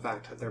from the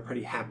fact that they're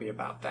pretty happy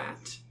about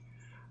that.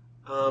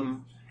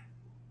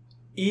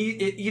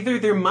 Either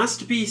there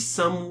must be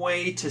some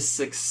way to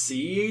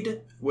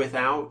succeed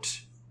without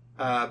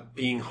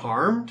being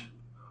harmed,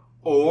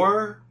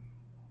 or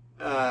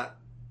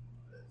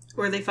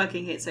they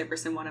fucking hate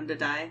Cypress and want him to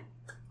die.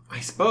 I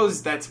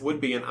suppose that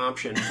would be an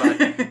option,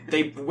 but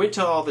they went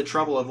to all the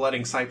trouble of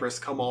letting Cypress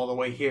come all the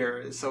way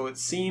here, so it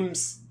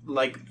seems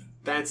like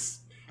that's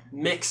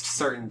mixed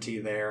certainty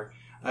there.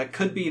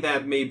 Could be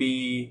that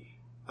maybe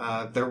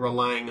they're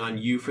relying on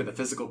you for the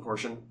physical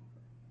portion.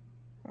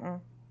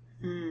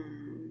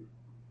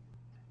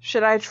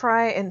 Should I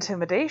try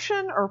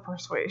intimidation or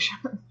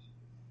persuasion?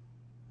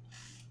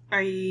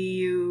 Are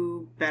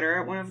you better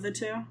at one of the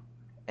two?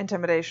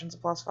 Intimidation's a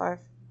 +5.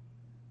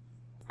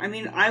 I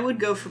mean, I would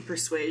go for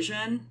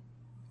persuasion.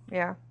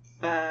 Yeah.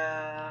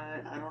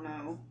 I don't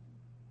know.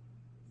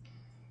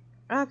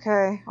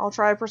 Okay, I'll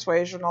try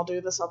persuasion. I'll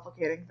do the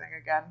supplicating thing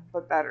again,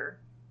 but better.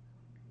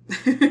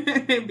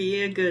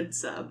 Be a good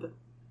sub.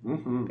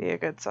 Mm-hmm. Be a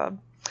good sub.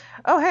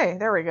 Oh, hey,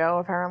 there we go.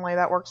 Apparently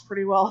that works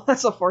pretty well.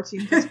 That's a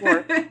 14 plus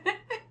 4.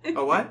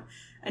 A what?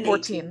 An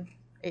 14.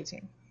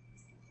 18.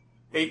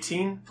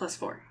 18? Plus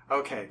 4.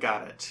 Okay,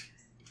 got it.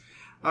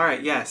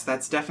 Alright, yes,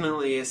 that's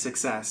definitely a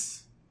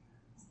success.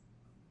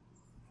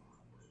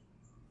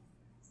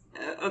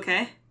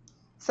 Okay.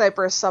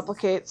 Cypress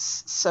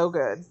supplicates so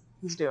good.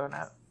 He's doing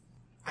it.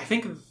 I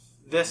think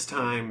this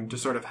time, to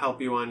sort of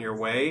help you on your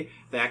way,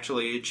 they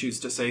actually choose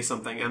to say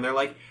something, and they're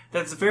like,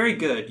 that's very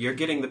good, you're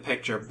getting the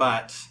picture,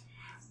 but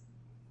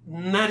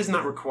that is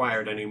not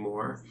required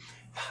anymore.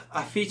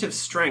 A feat of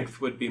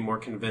strength would be more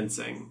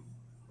convincing.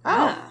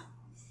 Ah.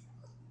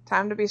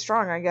 Time to be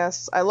strong, I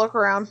guess. I look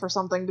around for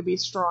something to be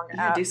strong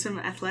Yeah, at. do some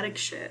athletic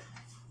shit.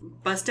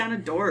 Bust down a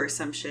door or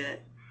some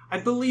shit. I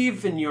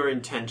believe in your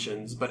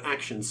intentions, but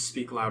actions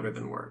speak louder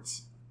than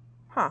words.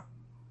 Huh.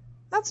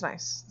 That's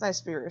nice. Nice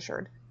to be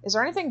reassured. Is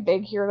there anything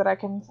big here that I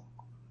can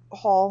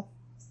haul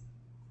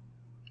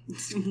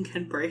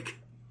Can break.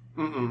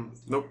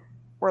 Nope.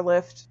 or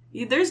lift?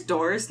 There's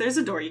doors. There's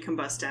a door you can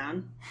bust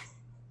down.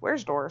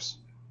 Where's doors?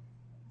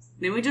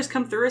 Didn't we just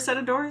come through a set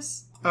of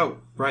doors? Oh,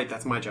 right,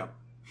 that's my job.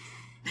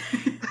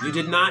 You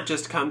did not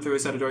just come through a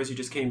set of doors, you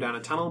just came down a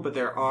tunnel, but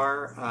there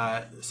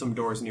are some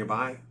doors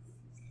nearby.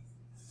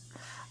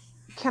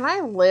 Can I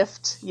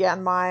lift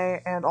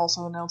Yanmai and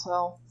also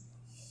Niltel?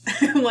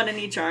 One in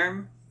each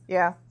arm.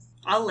 Yeah.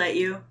 I'll let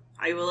you.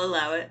 I will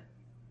allow it.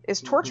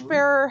 Is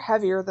Torchbearer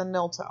heavier than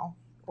Niltel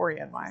or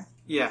Yanmai?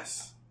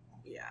 Yes.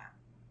 Yeah.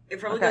 It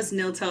probably Okay. goes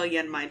Niltel,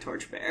 Yenmai,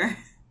 Torchbearer.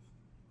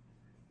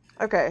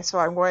 Okay, so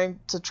I'm going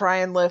to try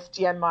and lift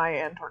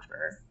Yanmai and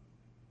Torchbearer.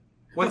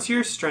 What's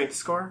your strength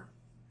score?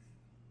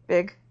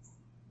 Big.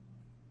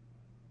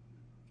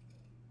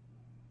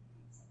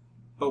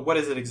 But what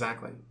is it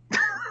exactly?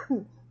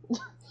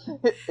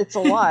 It's a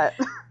lot.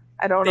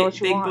 I don't know Big, what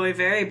you big want. boy,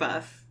 very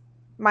buff.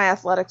 My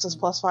athletics is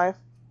 +5.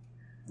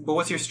 But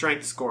what's your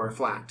strength score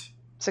flat?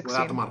 16.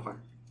 Without the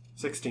modifier.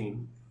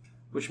 16.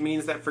 Which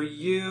means that for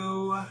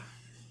you...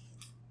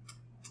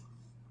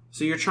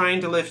 So you're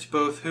trying to lift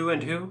both who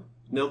and who?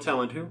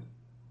 Niltel and who?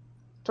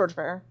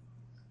 Torchbearer.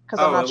 Because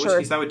I'm in not which sure.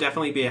 case that would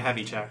definitely be a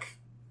heavy check.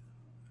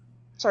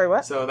 Sorry,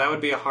 what? So that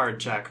would be a hard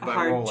check, but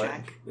hard roll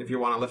check. it if you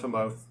want to lift them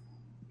both.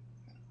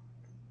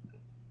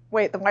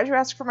 Wait, then why'd you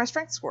ask for my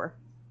strength score?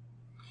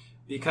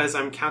 Because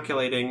I'm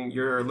calculating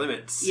your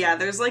limits. Yeah,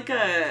 there's like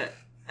a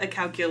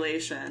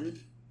calculation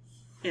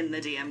in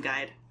the DM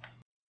guide.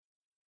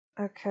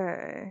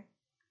 Okay.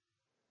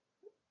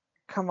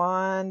 Come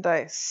on,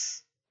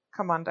 dice.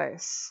 Come on,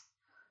 dice.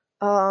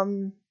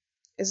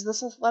 Is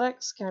this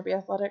athletics? Can it be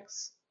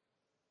athletics?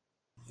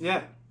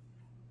 Yeah.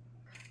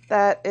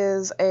 That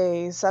is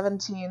a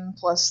 17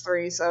 plus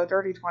 3, so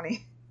dirty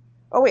 20.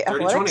 Oh wait,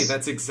 Dirty athletics? 20,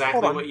 that's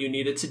exactly Hold on. what you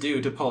needed to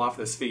do to pull off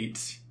this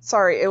feat.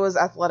 Sorry, it was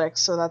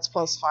athletics, so that's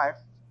 +5.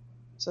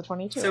 So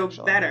 22, So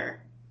actually.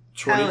 better.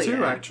 22, Hell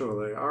yeah.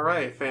 actually.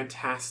 Alright,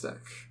 fantastic.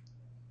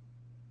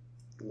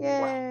 Wow.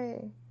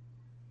 Yay!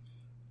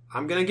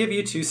 I'm gonna give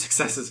you 2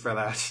 successes for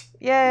that.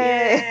 Yay!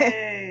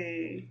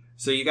 Yay!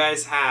 So you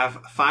guys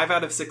have 5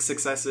 out of 6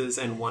 successes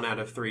and 1 out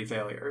of 3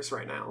 failures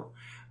right now.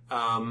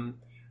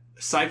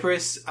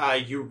 Cypress,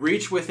 you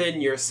reach within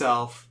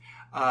yourself.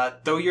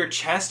 Though your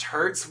chest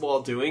hurts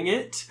while doing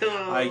it,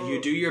 you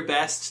do your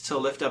best to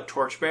lift up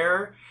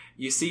Torchbearer.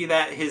 You see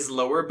that his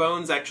lower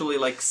bones actually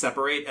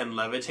separate and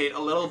levitate a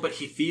little, but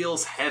he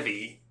feels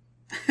heavy.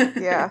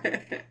 Yeah.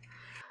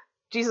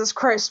 Jesus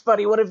Christ,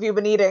 buddy, what have you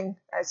been eating?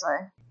 I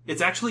say.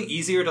 It's actually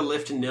easier to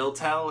lift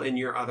Niltel in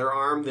your other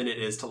arm than it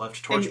is to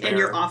lift Torchbearer. And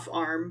your off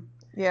arm.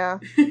 Yeah.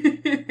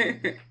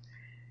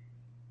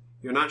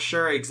 You're not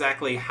sure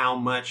exactly how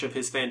much of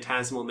his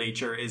phantasmal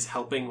nature is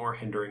helping or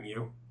hindering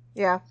you.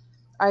 Yeah.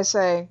 I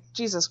say,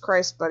 Jesus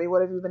Christ, buddy,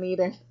 what have you been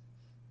eating?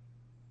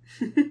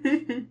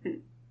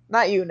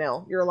 Not you,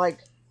 Nil. You're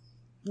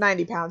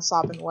 90 pounds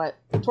sopping wet.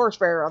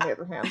 Torchbearer, on the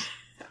other hand.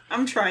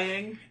 I'm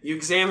trying. You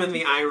examine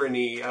the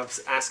irony of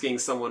asking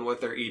someone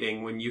what they're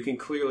eating when you can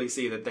clearly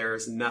see that there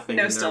is nothing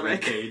No in their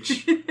stomach.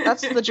 ribcage.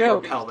 That's the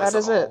joke. pelvis That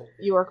is at it. all.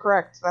 You are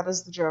correct. That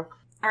is the joke.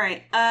 All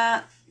right.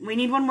 We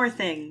need one more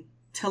thing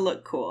to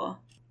look cool.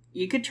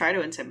 You could try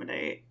to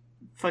intimidate.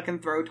 Fucking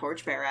throw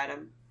Torchbearer at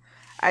him.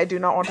 I do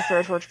not want to throw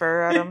a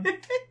torchbearer at him.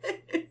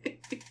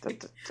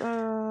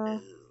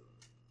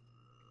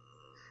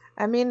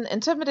 I mean,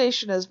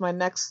 intimidation is my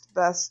next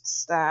best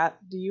stat.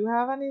 Do you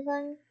have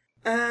anything?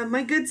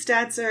 My good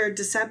stats are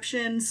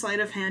deception, sleight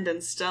of hand,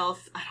 and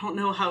stealth. I don't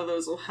know how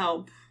those will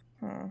help.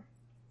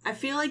 I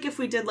feel like if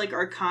we did like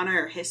Arcana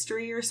or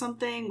History or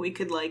something, we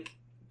could like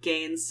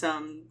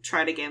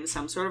try to gain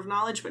some sort of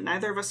knowledge, but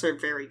neither of us are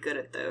very good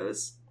at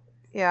those.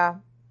 Yeah,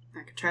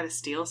 I could try to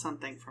steal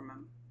something from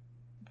him.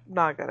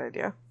 not a good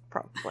idea.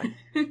 Probably.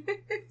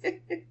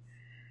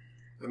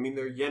 I mean,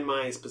 they're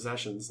Yenmai's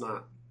possessions,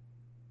 not...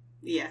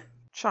 Yeah.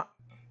 Sean.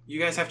 You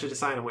guys have to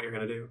decide on what you're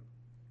going to do.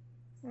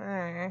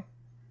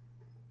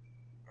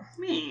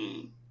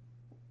 Me.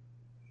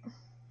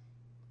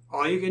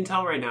 All you can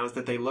tell right now is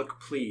that they look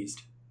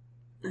pleased.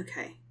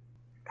 Okay.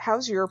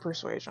 How's your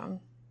persuasion?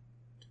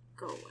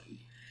 Going.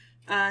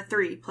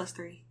 3 plus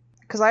 3.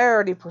 Because I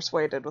already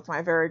persuaded with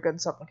my very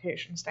good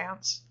supplication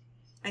stance.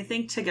 I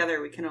think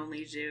together we can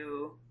only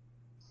do...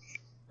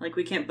 Like,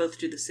 we can't both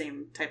do the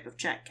same type of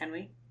check, can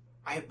we?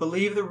 I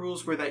believe the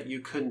rules were that you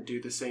couldn't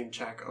do the same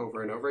check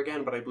over and over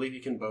again, but I believe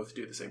you can both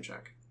do the same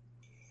check.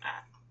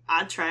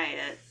 I'll try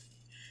it.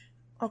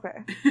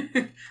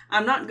 Okay.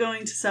 I'm not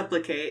going to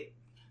supplicate,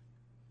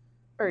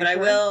 Are you but I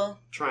sure? will...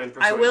 Try and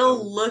persuade I will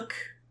them. look...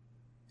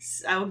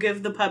 I will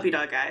give the puppy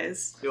dog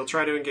eyes. You'll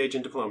try to engage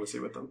in diplomacy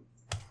with them.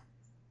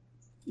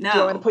 No. Do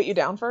you want me to put you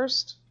down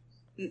first?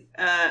 It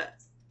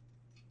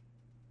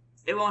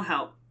won't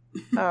help.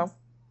 Oh.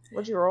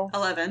 What'd you roll?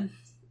 11.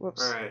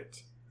 Whoops.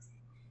 Alright.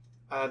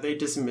 They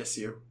dismiss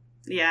you.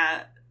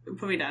 Yeah,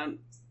 put me down.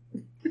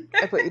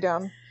 I put you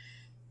down.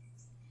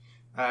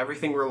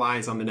 Everything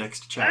relies on the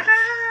next check.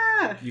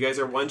 Ah! You guys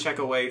are one check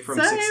away from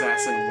Silence!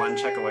 success and one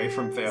check away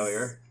from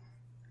failure.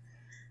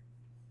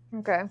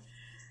 Okay.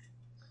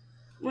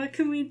 What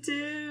can we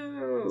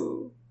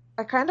do?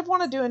 I kind of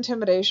want to do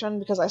intimidation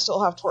because I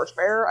still have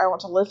Torchbearer. I want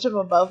to lift him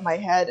above my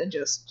head and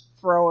just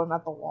throw him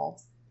at the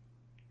wall.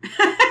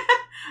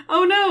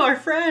 Oh no, our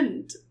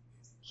friend!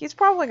 He's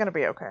probably going to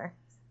be okay.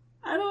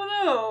 I don't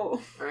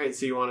know. Alright,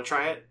 so you want to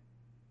try it?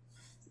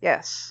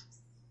 Yes.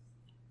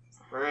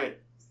 Alright.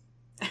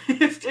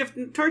 If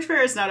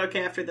Torchbearer is not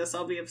okay after this,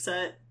 I'll be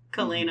upset.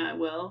 Kalena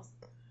will.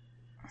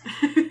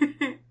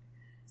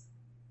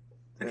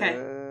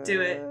 Okay,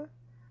 do it.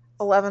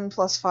 11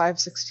 plus 5,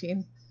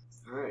 16.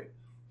 Alright.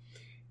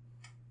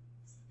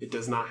 It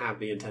does not have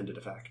the intended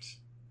effect.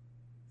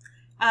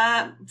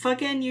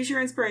 Fucking use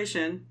your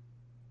inspiration.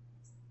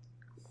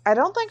 I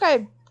don't think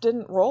I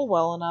didn't roll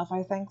well enough.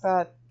 I think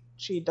that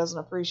she doesn't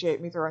appreciate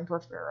me throwing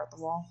Torchbearer at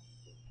the wall.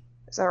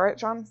 Is that right,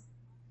 John?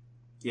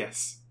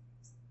 Yes.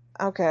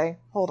 Okay,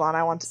 hold on.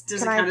 I want to...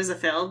 Does it count as a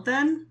failed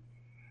then?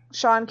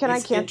 Sean, can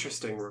It's I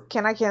interesting.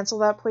 Can I cancel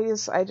that,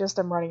 please? I just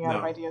am running out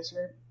of No. ideas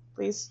here.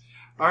 Please?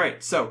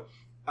 Alright, so,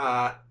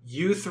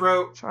 you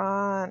throw...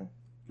 Sean.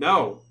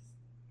 No.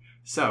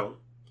 So,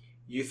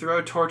 you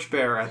throw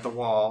Torchbearer at the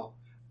wall,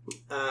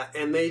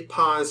 and they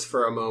pause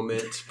for a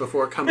moment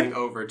before coming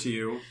over to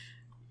you.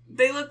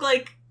 They look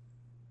like...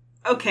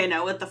 Okay,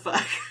 now what the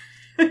fuck?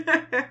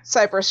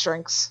 Cypress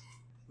drinks.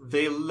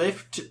 They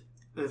lift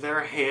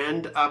their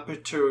hand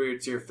up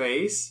towards your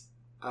face,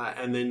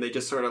 and then they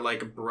just sort of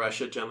like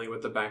brush it gently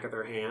with the back of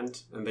their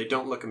hand, and they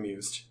don't look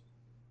amused.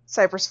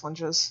 Cypress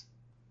flinches.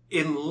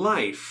 In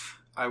life,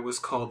 I was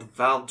called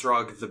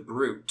Valdrog the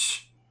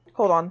Brute.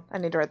 Hold on, I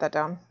need to write that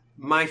down.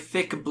 My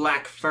thick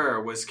black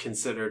fur was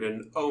considered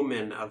an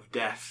omen of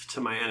death to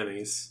my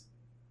enemies.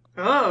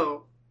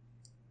 Oh.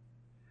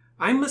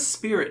 I'm a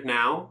spirit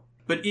now,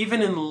 but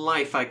even in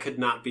life I could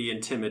not be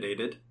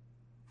intimidated.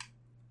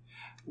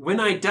 When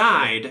I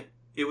died,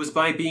 it was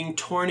by being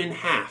torn in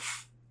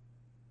half.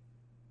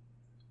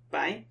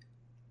 Bye.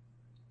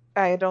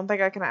 I don't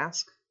think I can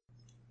ask.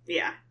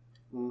 Yeah.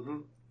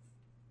 Mm-hmm.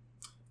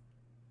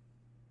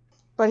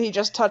 But he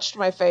just touched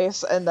my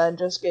face and then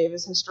just gave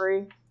his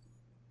history.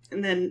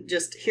 And then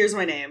just, here's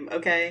my name,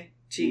 okay?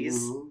 Jeez.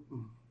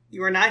 Mm-hmm.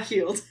 You are not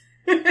healed.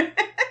 Fair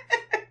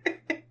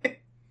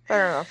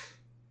enough.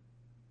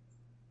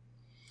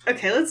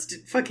 Okay, let's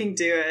fucking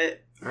do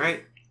it.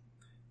 Alright.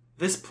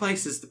 This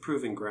place is the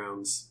Proving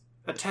Grounds,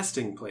 a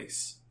testing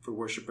place for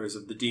worshippers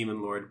of the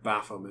Demon Lord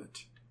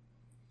Baphomet.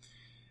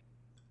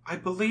 I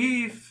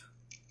believe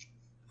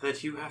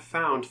that you have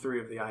found 3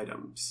 of the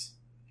items.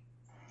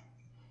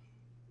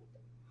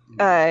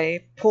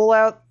 I pull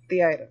out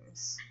the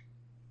items.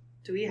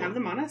 Do we have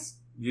them on us?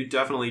 You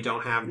definitely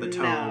don't have the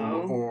tome,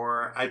 No.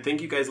 or I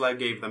think you guys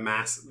gave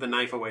the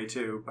knife away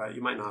too, but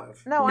you might not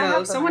have. No, I No,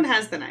 have someone them.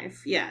 has the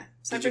knife. Yeah.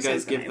 Did you Cypress guys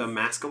has give knife. the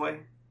mask away?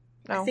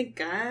 No. I think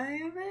I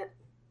have it.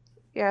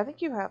 Yeah, I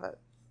think you have it.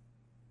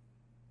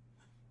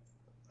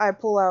 I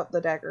pull out the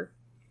dagger.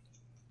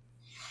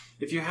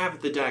 If you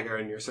have the dagger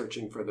and you're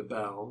searching for the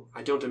bell,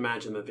 I don't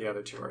imagine that the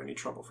other two are any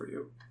trouble for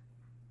you.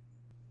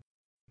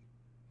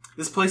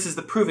 This place is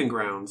the Proving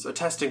Grounds, a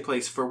testing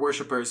place for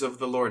worshippers of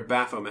the Lord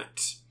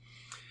Baphomet.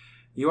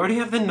 You already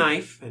have the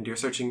knife, and you're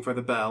searching for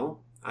the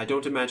bell. I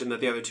don't imagine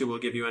that the other two will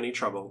give you any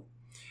trouble.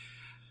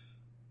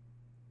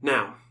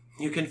 Now,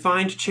 you can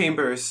find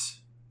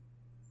chambers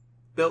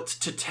built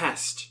to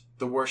test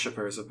the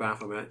worshippers of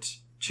Baphomet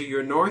to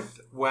your north,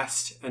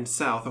 west, and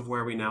south of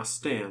where we now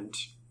stand.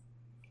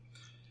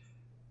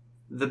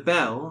 The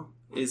bell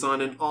is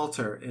on an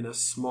altar in a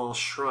small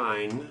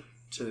shrine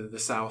to the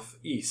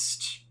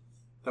southeast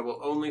that will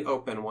only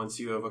open once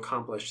you have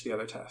accomplished the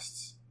other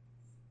tests.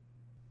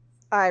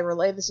 I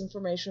relay this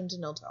information to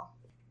Niltel.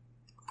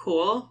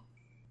 Cool.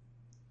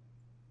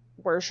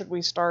 Where should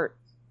we start?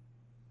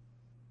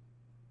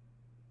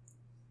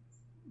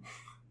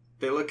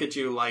 They look at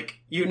you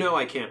like, you know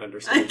I can't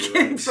understand I you.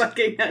 can't Right?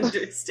 fucking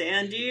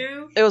understand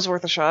you. It was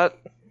worth a shot.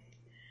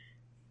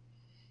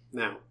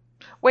 Now,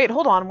 Wait,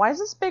 hold on. Why is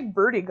this big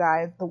birdie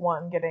guy the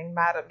one getting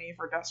mad at me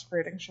for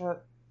desecrating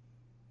shit?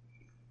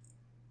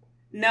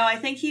 No, I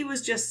think he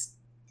was just,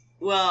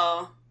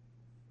 well,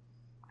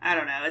 I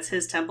don't know. It's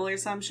his temple or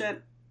some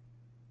shit.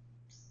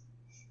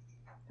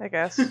 I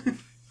guess.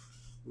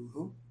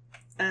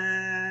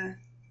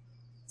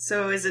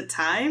 So is it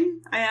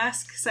time? I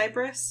ask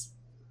Cypress.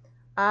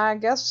 I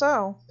guess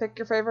so. Pick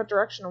your favorite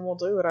direction and we'll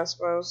do it, I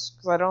suppose.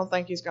 Because I don't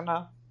think he's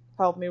gonna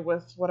help me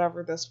with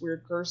whatever this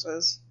weird curse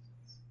is.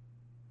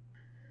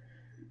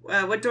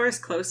 What door is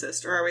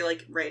closest? Or are we,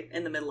 like, right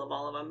in the middle of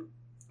all of them?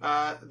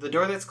 the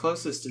door that's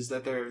closest is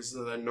that there's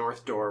the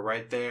north door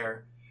right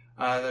there.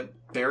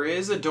 There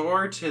is a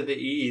door to the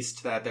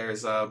east that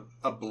there's a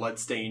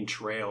bloodstained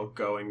trail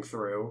going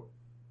through.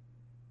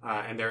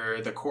 And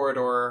the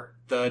corridor,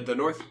 the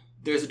north,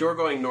 there's a door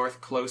going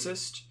north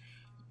closest.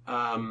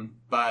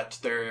 But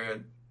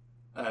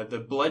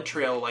the blood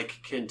trail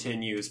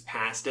continues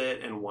past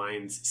it and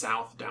winds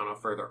south down a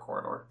further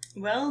corridor.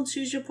 Well,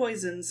 choose your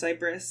poison,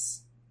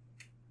 Cypress.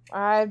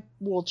 I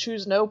will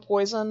choose no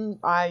poison.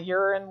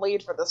 You're in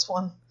lead for this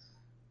one.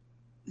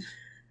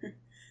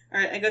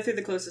 Alright, I go through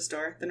the closest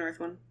door, the north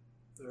one.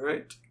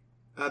 Alright.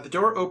 The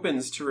door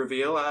opens to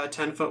reveal a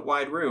 10-foot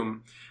wide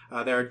room.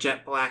 There are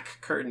jet black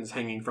curtains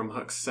hanging from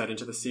hooks set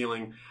into the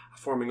ceiling,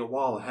 forming a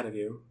wall ahead of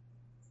you.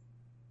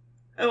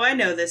 Oh, I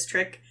know this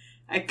trick.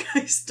 I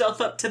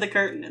stealth up to the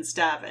curtain and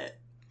stab it.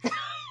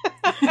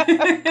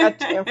 God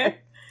damn it.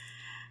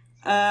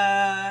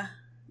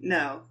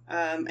 No.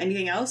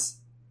 Anything else?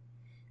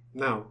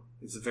 No,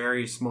 it's a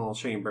very small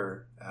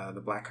chamber. The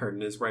black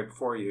curtain is right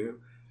before you.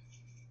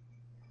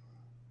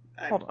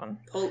 Hold on.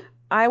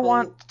 I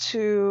want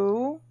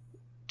to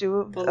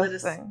do a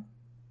this. thing.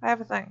 I have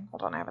a thing.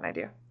 Hold on, I have an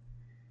idea.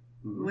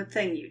 What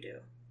thing you do?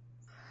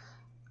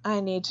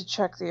 I need to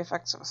check the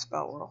effects of a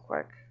spell real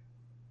quick.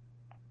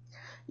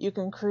 You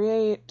can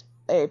create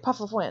a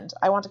puff of wind.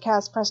 I want to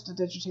cast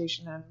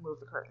Prestidigitation and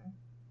move the curtain.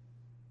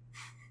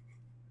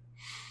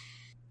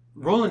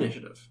 Roll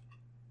initiative.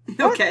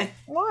 Okay.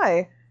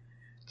 Why?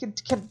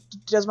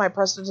 Does my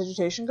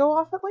Prestidigitation go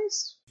off at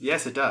least?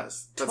 Yes, it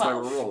does. That's 12.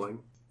 why we're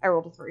rolling. I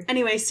rolled a 3.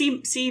 Anyway,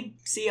 Sea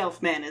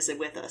Elf Man is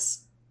with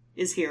us.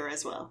 Is here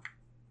as well.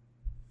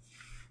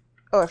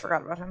 Oh, I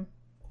forgot about him.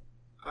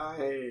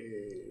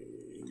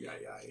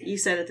 You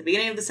said at the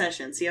beginning of the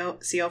session,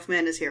 Sea Elf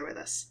Man is here with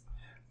us.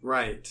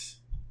 Right.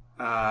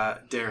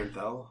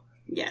 Darenthel.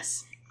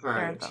 Yes.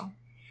 Alright. Darenthel.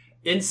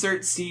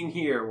 Insert scene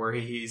here where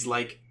he's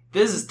like,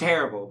 this is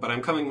terrible, but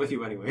I'm coming with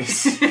you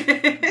anyways.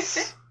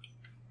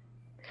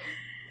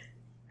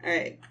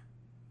 Alright.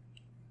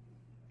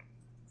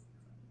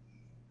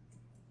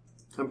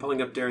 I'm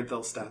pulling up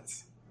Darenthel's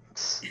stats.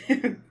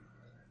 You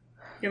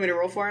want me to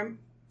roll for him?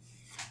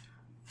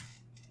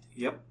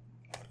 Yep.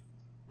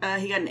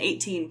 He got an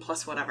 18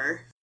 plus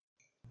whatever.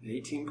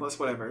 18 plus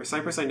whatever.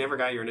 Cypress, I never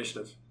got your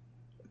initiative.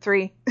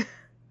 3.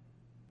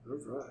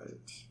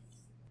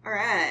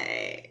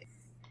 Alright.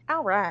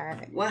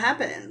 Alright. What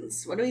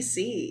happens? What do we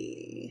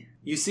see?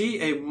 You see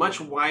a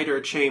much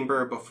wider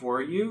chamber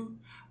before you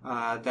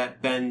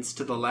that bends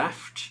to the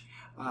left,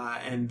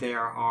 and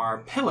there are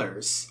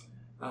pillars.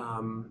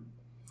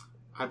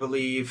 I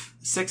believe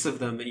 6 of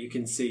them that you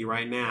can see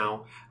right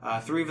now.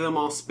 3 of them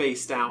all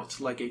spaced out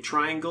like a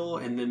triangle,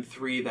 and then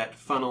 3 that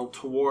funnel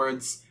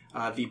towards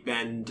the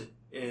bend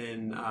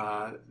in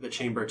the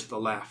chamber to the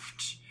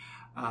left.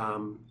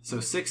 So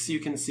 6 you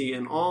can see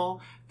in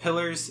all,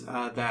 pillars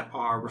that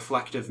are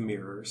reflective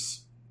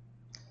mirrors.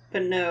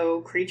 But no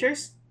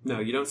creatures?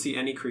 No, you don't see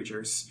any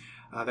creatures.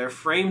 They're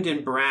framed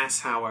in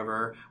brass,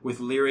 however,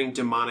 with leering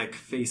demonic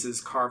faces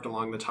carved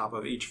along the top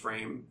of each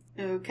frame.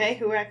 Okay,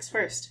 who acts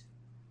first?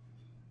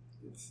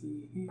 Let's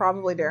see here.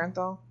 Probably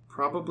Darenthal.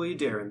 Probably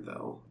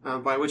Darenthal.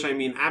 By which I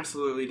mean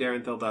absolutely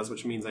Darenthal does,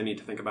 which means I need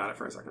to think about it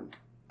for a second.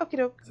 Okie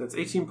doke. So it's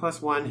 18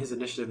 plus 1. His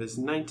initiative is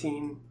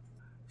 19.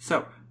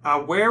 So,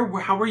 how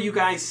were you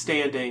guys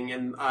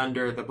standing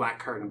under the black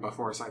curtain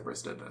before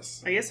Cypress did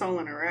this? I guess all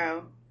in a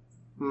row.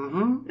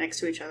 Mm-hmm. Next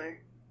to each other.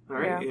 All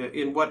right. Yeah.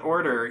 In what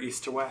order,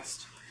 east to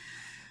west?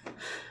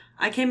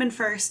 I came in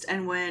first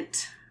and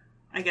went,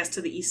 I guess,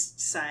 to the east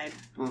side.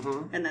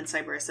 Mm-hmm. And then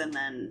Cypress, and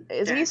then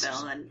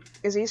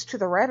Is east to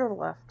the right or the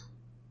left?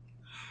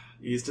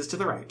 East is to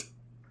the right.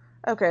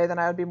 Okay, then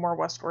I would be more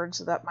westward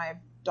so that my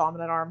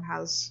dominant arm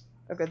has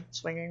a good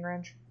swinging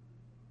range.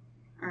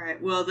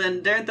 Alright, well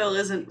then Darenthal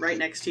isn't right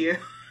next to you.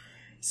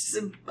 He's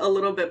a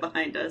little bit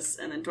behind us,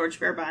 and then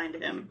Torchbearer behind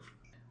him.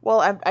 Well,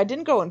 I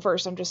didn't go in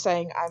first. I'm just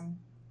saying I'm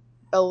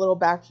a little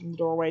back from the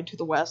doorway to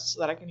the west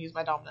so that I can use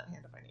my dominant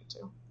hand if I need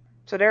to.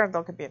 So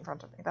Darenthal could be in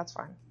front of me. That's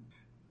fine.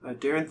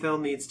 Darenthal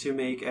needs to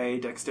make a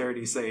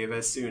dexterity save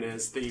as soon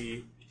as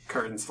the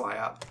curtains fly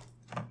up.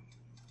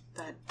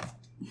 That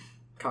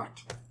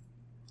Cocked.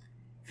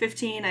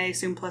 15, I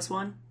assume,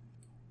 +1?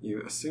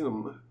 You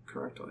assume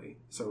correctly.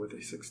 So with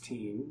a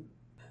 16...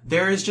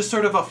 There is just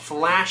sort of a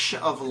flash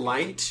of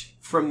light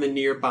from the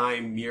nearby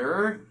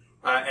mirror,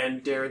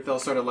 and Darenthal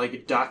sort of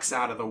like ducks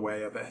out of the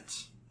way of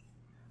it.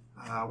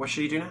 What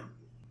should he do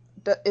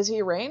now? Is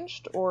he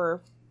ranged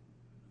or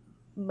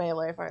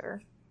melee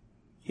fighter?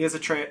 He has a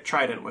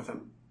trident with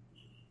him.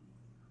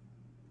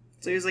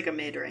 So he's like a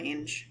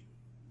mid-range.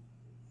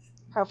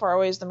 How far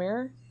away is the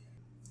mirror?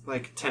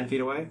 Like 10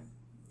 feet away.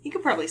 He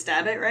could probably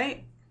stab it,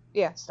 right?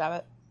 Yeah, stab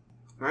it.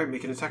 Alright,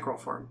 make an attack roll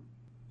for him.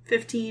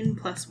 15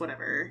 plus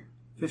whatever.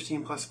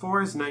 15 plus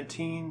 4 is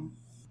 19.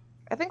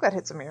 I think that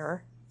hits a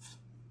mirror.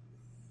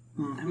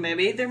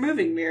 Maybe they're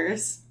moving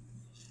mirrors.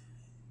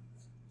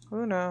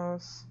 Who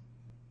knows?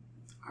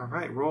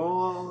 Alright,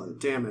 roll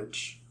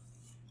damage.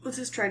 What's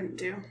his trident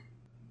do?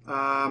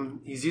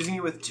 He's using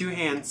it with 2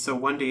 hands, so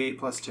 1d8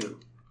 plus 2.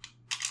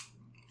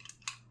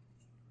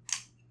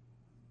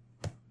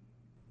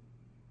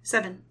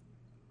 7.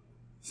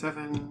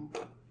 7.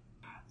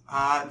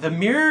 The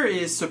mirror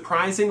is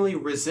surprisingly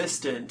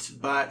resistant,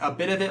 but a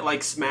bit of it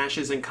like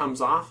smashes and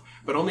comes off,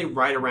 but only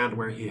right around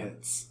where he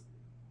hits.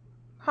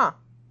 Huh.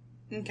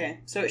 Okay,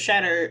 so it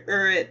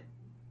it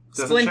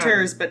Doesn't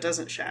splinters shatter. but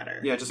doesn't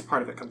shatter. Yeah, just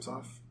part of it comes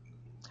off.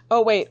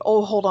 Oh, wait.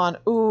 Oh, hold on.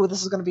 Ooh,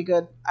 this is going to be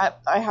good.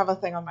 I have a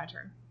thing on my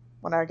turn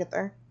when I get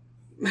there.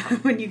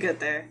 When you get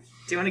there.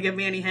 Do you want to give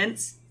me any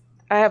hints?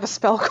 I have a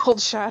spell called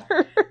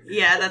Shatter.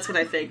 Yeah, that's what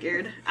I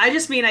figured. I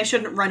just mean I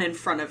shouldn't run in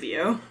front of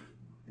you.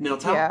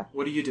 Niltel, Yeah.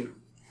 what do you do?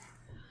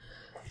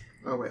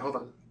 Oh, wait, hold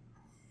on.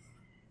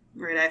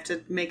 Right, I have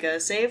to make a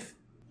save?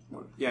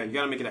 Yeah, you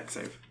gotta make an X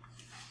save.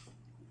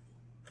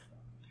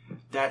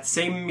 That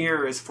same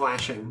mirror is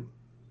flashing.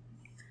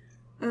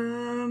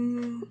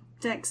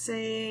 Dex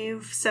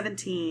save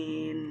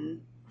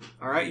 17.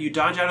 Alright, you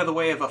dodge out of the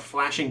way of a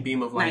flashing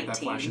beam of light 19. that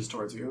flashes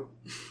towards you.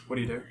 What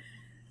do you do?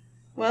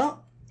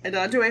 Well, I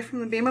dodge away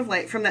from the beam of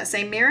light from that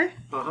same mirror.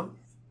 Uh-huh.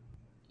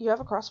 You have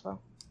a crossbow.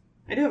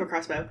 I do have a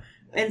crossbow.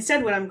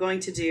 Instead, what I'm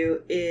going to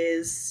do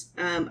is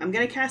I'm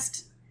going to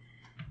cast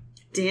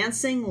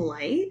Dancing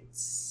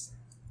Lights.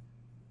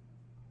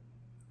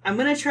 I'm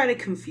going to try to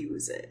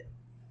confuse it.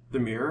 The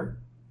mirror?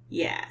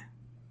 Yeah.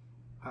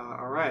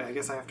 Alright, I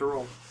guess I have to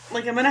roll.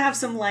 Like, I'm going to have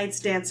some lights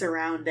dance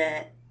around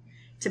it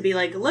to be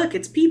like, look,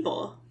 it's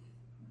people.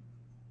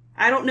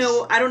 I don't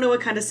know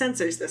what kind of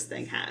sensors this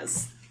thing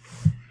has.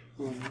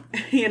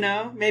 Mm-hmm. You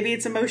know? Maybe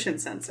it's a motion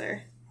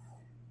sensor.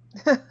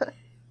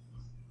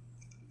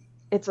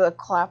 It's a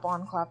clap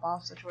on, clap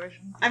off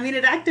situation. I mean,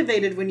 it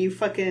activated when you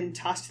fucking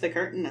tossed the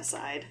curtain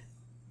aside.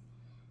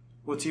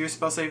 What's your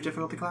spell save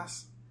difficulty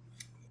class?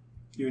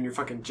 You and your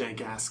fucking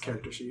jank-ass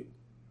character sheet.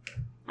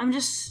 I'm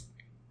just...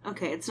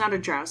 Okay, it's not a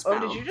drow spell. Oh,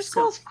 did you just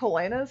call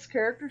Kalena's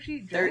character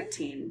sheet jank?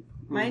 13.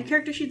 My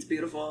character sheet's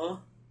beautiful.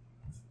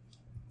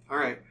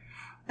 Alright.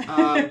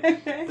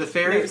 The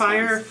fairy No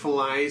fire response.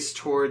 flies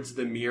towards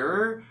the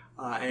mirror,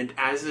 and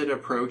as it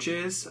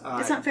approaches...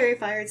 It's not fairy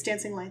fire, it's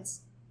dancing lights.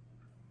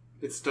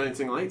 It's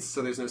dancing lights,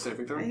 so there's no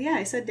saving throw? Yeah,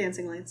 I said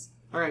dancing lights.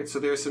 Alright, so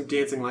there's some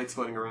dancing lights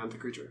floating around the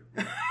creature.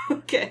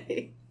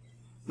 Okay.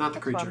 Not the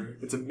That's creature. fun.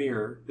 It's a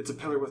mirror. It's a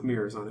pillar with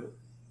mirrors on it.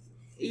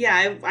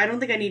 Yeah, I don't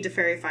think I need to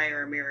fairy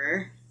fire a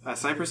mirror.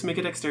 Cypress, make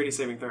a dexterity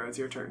saving throw. It's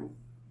your turn.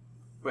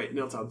 Wait,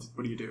 Niltel,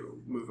 what do you do?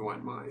 Move and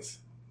one wise.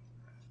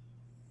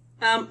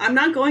 I'm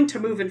not going to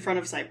move in front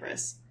of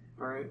Cypress.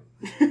 Alright.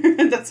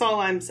 That's all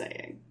I'm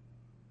saying.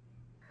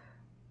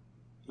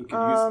 You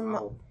can use the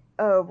help.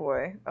 Oh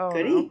boy. Oh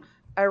Could no. he?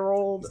 I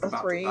rolled He's a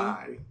about 3 to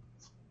die.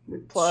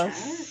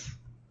 plus...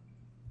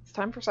 It's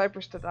time for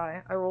Cypress to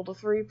die. I rolled a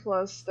 3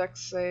 plus dex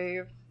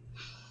save.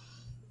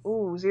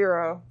 Ooh,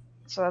 0.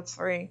 So that's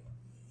 3.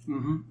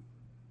 Mm-hmm.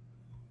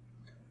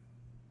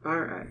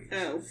 Alright.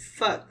 Oh,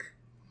 fuck.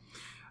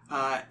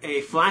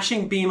 A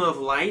flashing beam of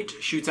light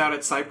shoots out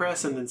at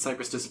Cypress, and then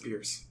Cypress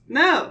disappears.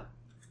 No!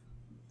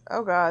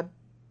 Oh god.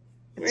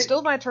 It's Where-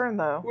 still my turn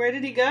though. Where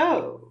did he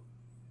go?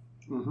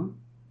 Mm-hmm.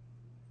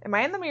 Am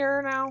I in the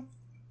mirror now?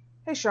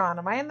 Hey Sean,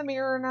 am I in the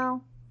mirror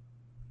now?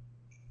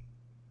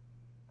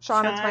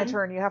 Sean, it's my Sean?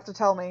 turn. You have to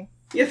tell me.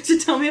 You have to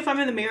tell me if I'm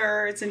in the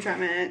mirror or it's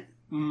entrapment.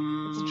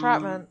 It's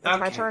entrapment. It's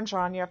my okay. turn,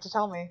 Sean. You have to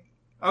tell me.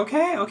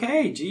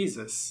 Okay,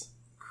 Jesus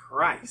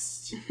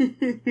Christ.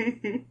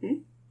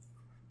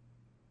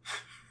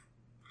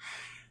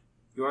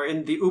 You are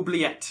in the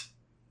oubliette.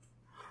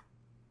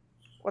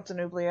 What's an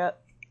oubliette?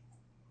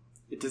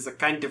 It is a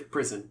kind of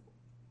prison.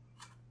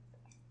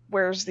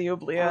 Where's the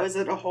oubliette? Oh, is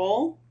it a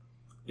hole?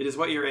 It is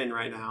what you're in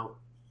right now.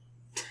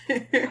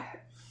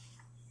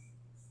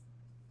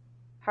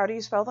 How do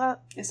you spell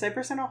that? Is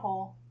Cypress in a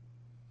hole?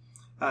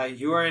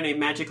 You are in a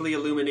magically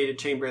illuminated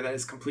chamber that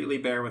is completely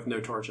bare with no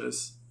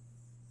torches.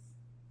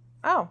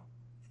 Oh.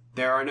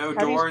 There are no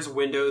How do you- doors,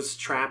 windows,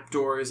 trap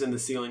doors in the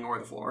ceiling or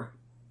the floor.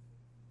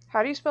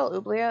 How do you spell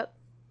oubliette?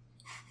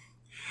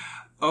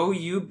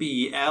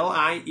 Oubliette.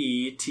 I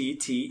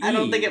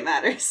don't think it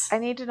matters. I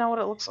need to know what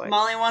it looks like.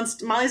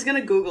 Molly's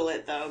gonna Google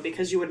it, though,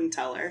 because you wouldn't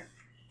tell her.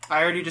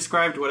 I already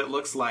described what it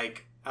looks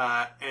like,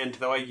 and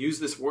though I use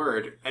this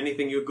word,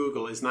 anything you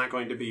Google is not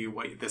going to be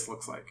what this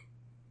looks like.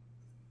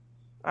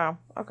 Oh,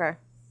 okay.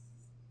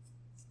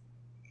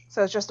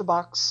 So it's just a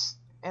box,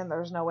 and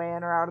there's no way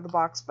in or out of the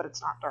box, but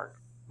it's not dark.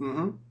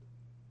 Mm-hmm.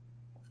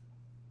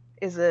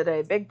 Is it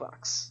a big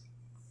box?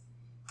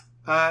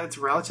 It's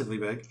relatively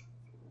big.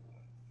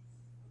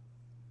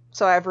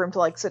 So I have room to,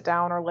 like, sit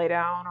down or lay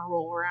down or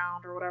roll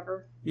around or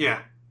whatever?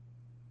 Yeah.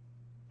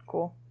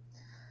 Cool.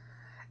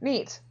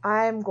 Neat.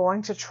 I'm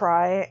going to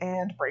try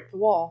and break the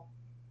wall.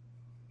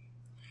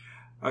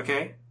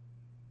 Okay.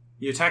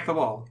 You attack the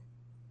wall.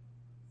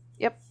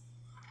 Yep.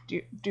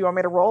 Do you want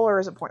me to roll, or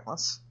is it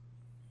pointless?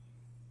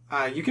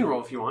 You can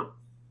roll if you want.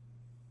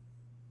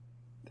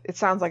 It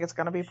sounds like it's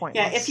going to be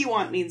pointless. Yeah, if you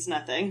want means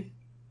nothing.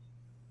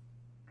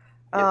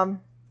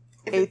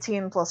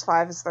 18 plus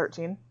 5 is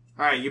 13.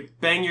 Alright, you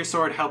bang your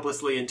sword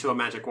helplessly into a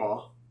magic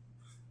wall.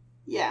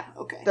 Yeah,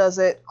 okay. Does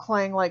it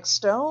clang like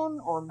stone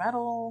or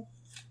metal?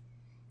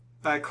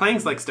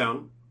 Clangs like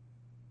stone.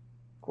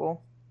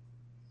 Cool.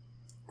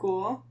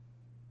 Cool.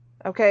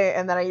 Okay,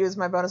 and then I use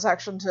my bonus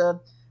action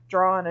to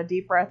draw in a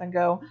deep breath and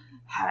go,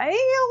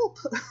 help!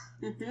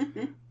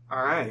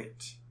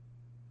 Alright.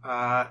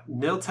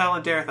 Niltel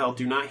and Darethel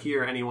do not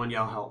hear anyone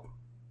yell help.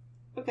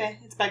 Okay,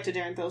 it's back to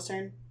Darren Thill's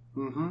turn.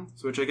 Mm-hmm.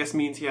 So which I guess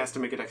means he has to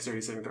make a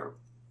dexterity saving throw.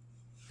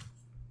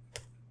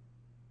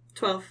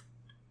 12.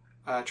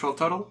 12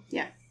 total?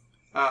 Yeah.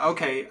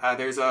 Okay,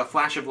 there's a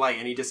flash of light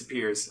and he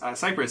disappears.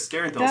 Cypress,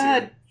 Darethil's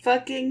God here.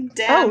 fucking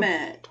damn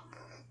it.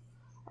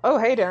 Oh,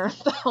 hey, Darren.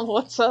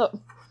 What's up?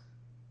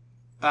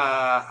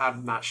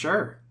 I'm not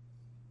sure.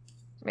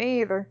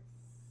 Me either.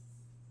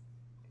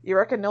 You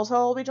reckon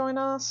Niltel will be joining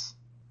us?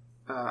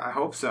 I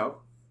hope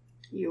so.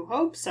 You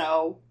hope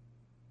so.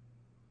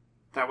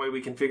 That way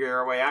we can figure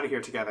our way out of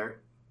here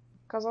together.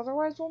 Because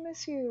otherwise we'll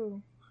miss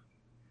you.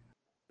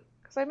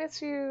 Because I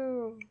miss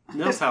you.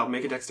 Niltel,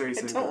 make a dexterity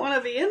I saving don't throw. want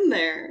to be in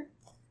there.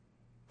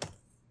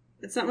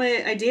 It's not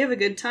my idea of a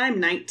good time.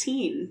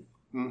 19.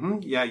 Mm-hmm.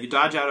 Yeah, you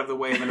dodge out of the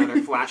way of another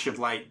flash of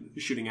light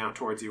shooting out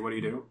towards you. What do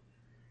you do?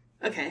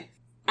 Okay.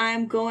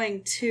 I'm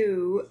going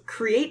to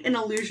create an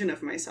illusion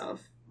of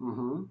myself.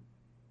 Mm-hmm.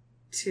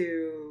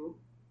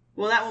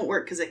 Well, that won't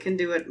work because it can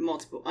do it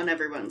on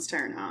everyone's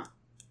turn, huh?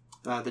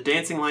 The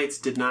dancing lights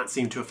did not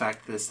seem to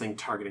affect this thing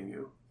targeting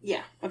you.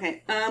 Yeah.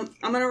 Okay. I'm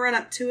gonna run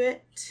up to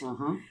it.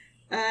 Mm-hmm.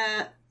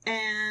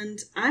 And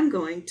I'm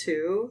going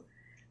to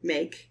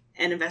make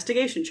an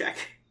investigation check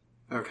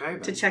Okay.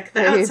 to check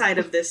the outside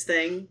of this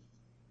thing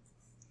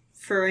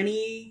for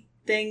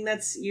anything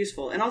that's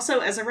useful. And also,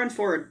 as I run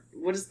forward,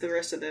 what does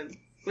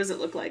it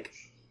look like?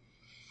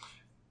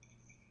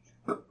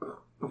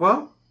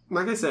 Well,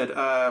 like I said,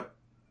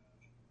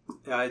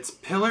 it's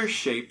pillar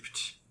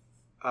shaped.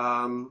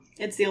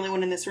 It's the only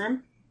one in this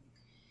room?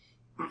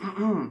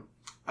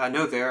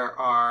 No, there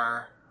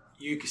are.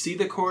 You can see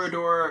the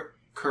corridor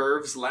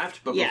curves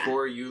left, but Yeah.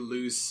 before you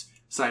lose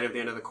sight of the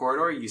end of the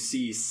corridor, you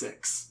see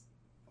 6.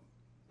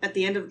 At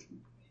the end of...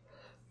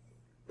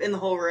 in the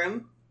whole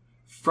room?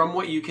 From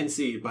what you can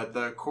see, but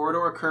the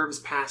corridor curves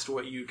past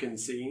what you can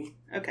see.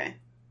 Okay.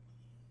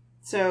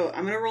 So,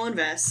 I'm gonna roll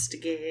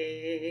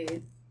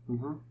investigate.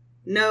 Mm-hmm.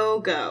 No,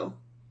 go.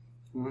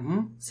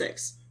 Mm-hmm.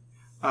 6.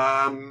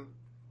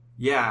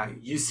 Yeah,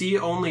 you see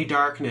only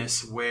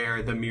darkness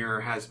where the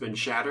mirror has been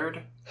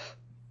shattered.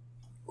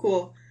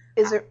 Cool.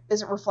 Is it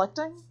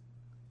reflecting?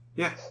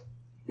 Yeah.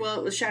 Well,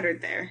 it was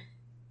shattered there.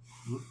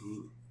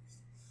 Mm-hmm.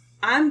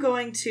 I'm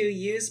going to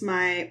use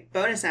my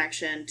bonus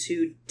action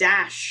to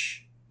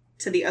dash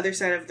to the other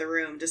side of the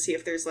room to see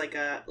if there's like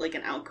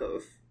an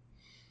alcove.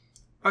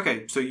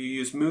 Okay, so you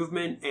use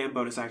movement and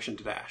bonus action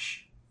to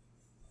dash.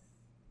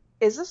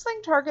 Is this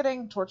thing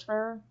targeting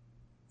Torchbearer?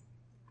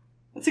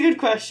 That's a good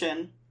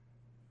question.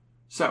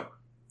 So,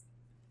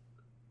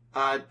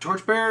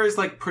 Torchbearer is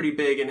like pretty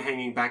big and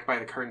hanging back by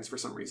the curtains for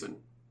some reason.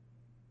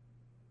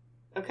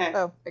 Okay.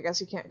 Oh, I guess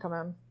you can't come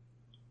in.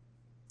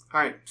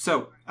 Alright,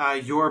 so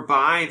you're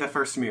by the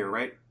first mirror,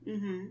 right?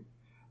 Mm-hmm.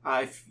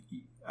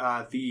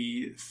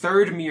 The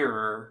third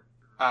mirror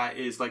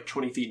is like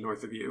 20 feet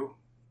north of you,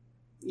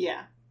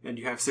 Yeah. and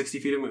you have 60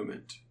 feet of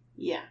movement.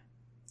 Yeah.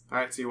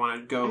 Alright, so you want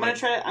to go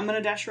I'm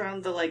gonna dash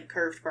around the like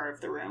curved part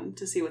of the room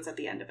to see what's at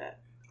the end of it.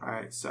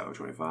 Alright, so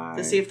 25.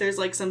 To see if there's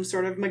like some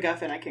sort of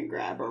MacGuffin I can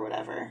grab or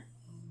whatever.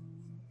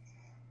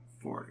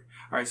 40.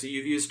 Alright, so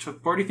you've used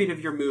 40 feet of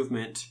your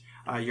movement.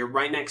 You're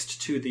right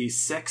next to the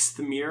 6th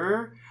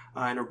mirror,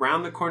 and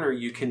around the corner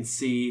you can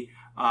see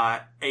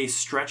a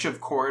stretch of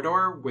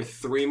corridor with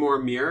 3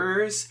 more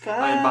mirrors,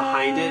 and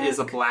behind it is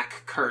a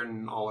black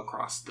curtain all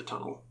across the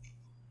tunnel.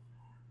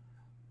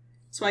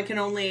 So I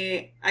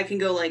can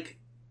go, like,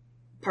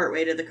 part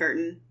way to the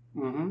curtain.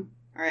 Mm-hmm.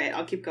 Alright,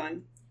 I'll keep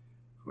going.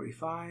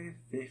 45,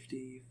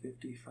 50,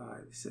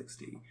 55,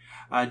 60.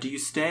 Do you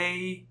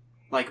stay,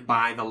 like,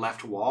 by the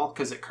left wall?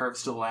 Because it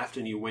curves to the left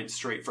and you went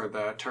straight for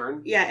the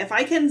turn? Yeah,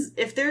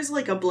 if there's,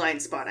 like, a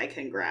blind spot I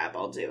can grab,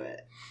 I'll do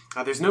it.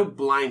 There's no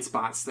blind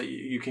spots that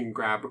you can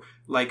grab.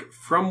 Like,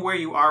 from where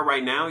you are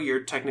right now,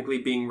 you're technically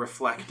being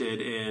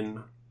reflected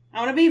in... I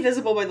want to be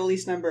visible by the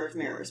least number of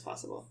mirrors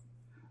possible.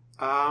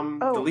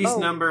 The least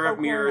number of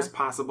mirrors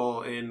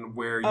possible in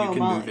where you can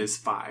move is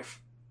 5.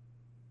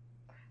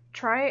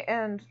 Try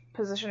and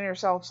position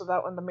yourself so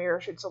that when the mirror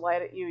shoots a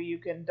light at you, you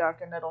can duck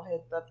and it'll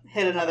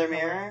hit another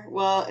mirror.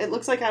 Well, it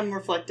looks like I'm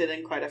reflected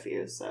in quite a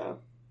few, so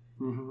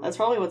that's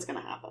probably what's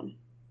going to happen.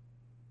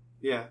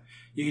 Yeah,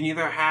 you can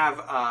either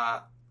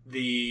have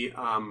the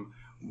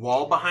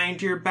wall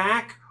behind your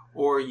back,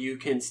 or you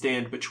can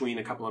stand between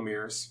a couple of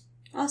mirrors.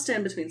 I'll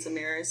stand between some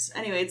mirrors.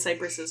 Anyway, it's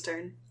Cypress's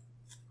turn.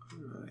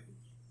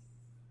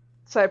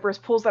 Cypress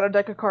pulls out a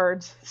deck of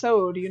cards.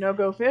 So, do you know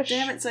Go Fish?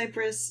 Damn it,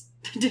 Cypress.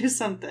 Do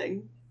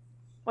something.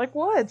 Like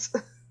what?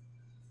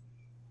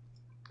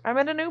 I'm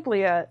in an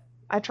oubliette.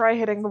 I try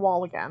hitting the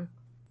wall again.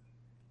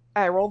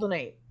 I rolled an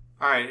 8.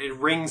 Alright, it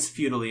rings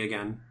futilely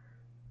again.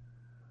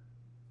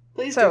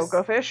 Please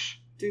Go Fish.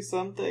 Do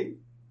something.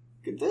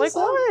 Do like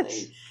something. what?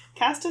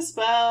 Cast a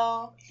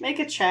spell. Make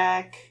a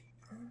check.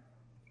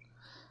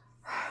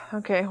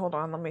 Okay, hold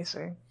on, let me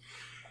see.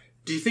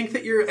 Do you think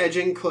that you're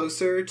edging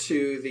closer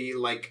to the,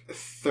 like,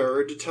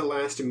 third to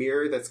last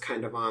mirror that's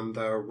kind of on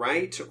the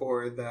right,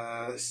 or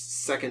the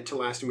second to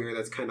last mirror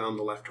that's kind of on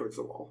the left towards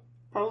the wall?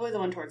 Probably the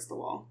one towards the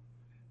wall.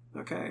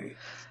 Okay.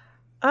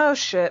 Oh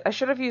shit, I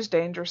should have used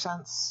Danger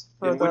Sense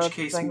for the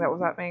case, thing that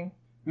was at me.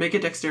 Make a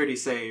dexterity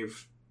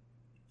save.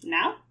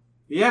 Now?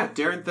 Yeah,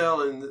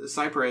 Darenthil and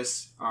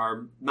Cypress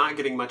are not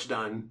getting much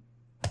done.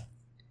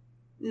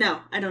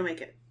 No, I don't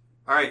make it.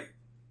 Alright.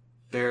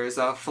 There's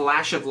a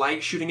flash of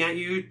light shooting at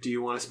you. Do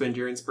you want to spend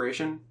your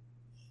inspiration?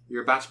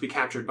 You're about to be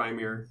captured by a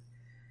mirror.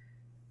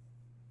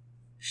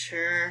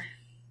 Sure.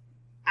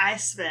 I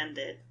spend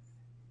it.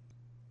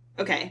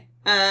 Okay.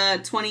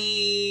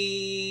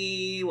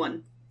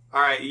 21.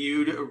 Alright,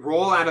 you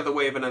roll out of the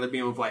way of another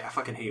beam of light. I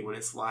fucking hate when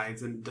it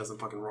slides and doesn't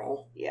fucking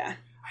roll. Yeah.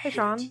 Hey,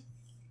 Sean.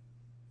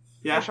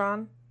 Yeah? Hey,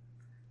 Sean.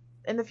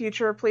 In the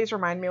future, please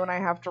remind me when I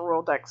have to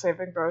roll dex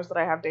saving throws that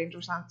I have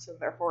Danger Sense and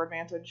therefore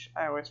advantage.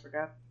 I always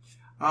forget.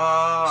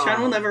 Oh.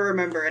 Sean will never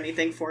remember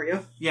anything for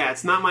you. Yeah,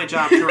 it's not my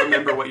job to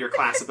remember what your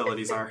class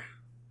abilities are.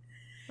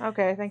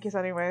 Okay, thank you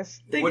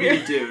anyways. What do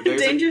you do?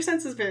 Danger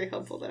Sense is very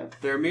helpful, though.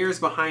 There are mirrors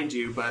behind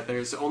you, but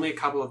there's only a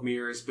couple of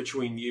mirrors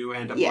between you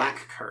and a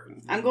black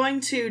curtain. I'm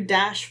going to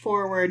dash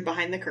forward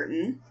behind the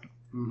curtain.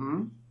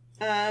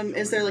 Mm-hmm.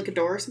 Is there, like, a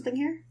door or something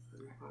here?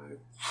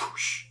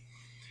 Whoosh.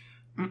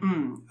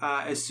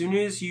 As soon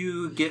as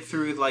you get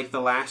through, like, the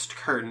last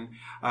curtain,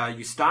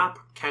 you stop,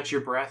 catch your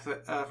breath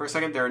for a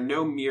second. There are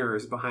no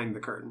mirrors behind the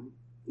curtain.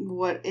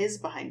 What is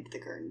behind the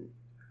curtain?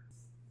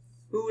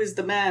 Who is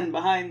the man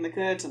behind the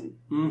curtain?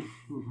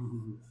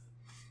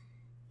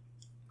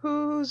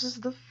 Who's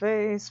the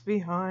face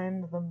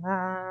behind the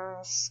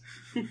mask?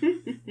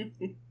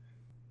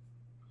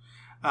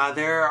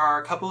 There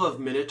are a couple of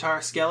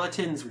Minotaur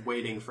skeletons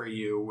waiting for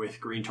you with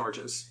green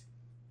torches.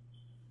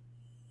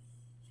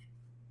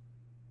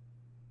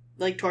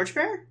 Like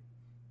Torchbearer?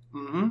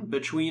 Mm-hmm.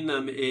 Between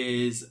them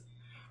is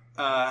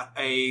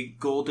a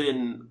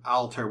golden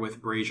altar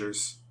with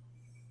braziers.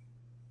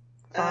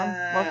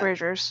 Love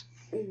braziers.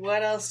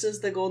 What else does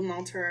the golden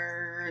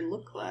altar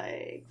look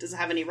like? Does it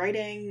have any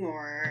writing,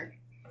 or...?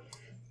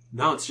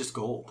 No, it's just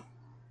gold.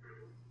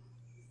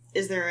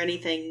 Is there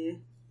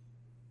anything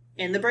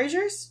in the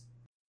braziers?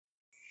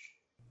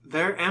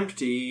 They're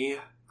empty.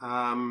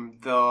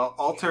 The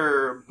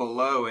altar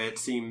below it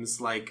seems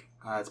like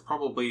it's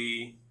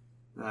probably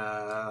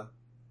not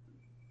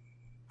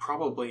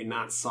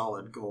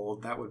solid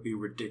gold. That would be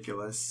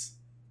ridiculous.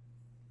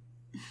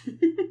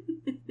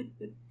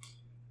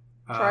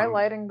 Try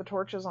lighting the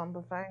torches on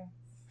the thing.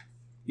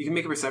 You can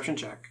make a perception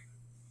check.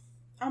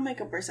 I'll make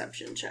a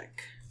perception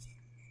check.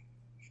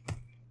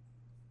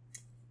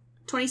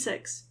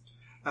 26.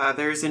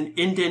 There's an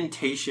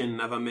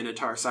indentation of a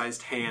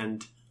minotaur-sized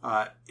hand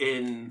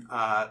in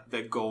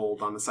the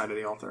gold on the side of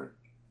the altar.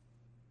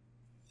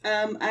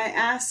 I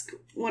ask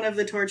one of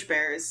the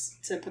torchbearers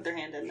to put their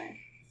hand in there.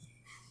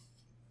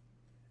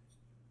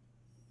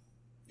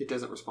 It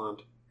doesn't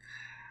respond.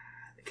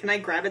 Can I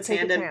grab its Take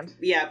hand its and hand.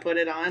 Yeah, put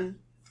it on?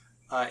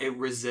 It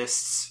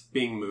resists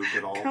being moved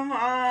at all. Come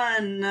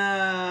on.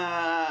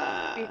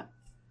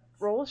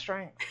 Roll a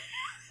strength.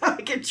 I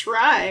can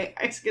try.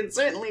 I can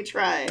certainly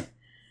try.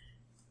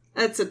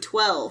 That's a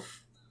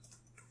 12.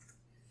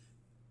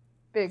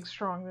 Big,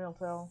 strong nail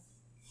tail.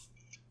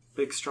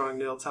 Big, strong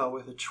nail tail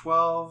with a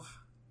 12.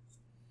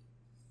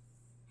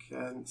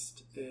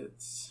 Against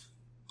its...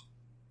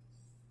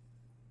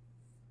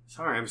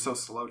 Sorry, I'm so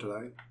slow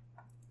today.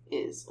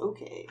 is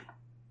okay.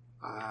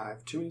 I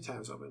have too many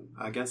tabs open.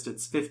 Against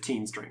its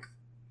 15 strength.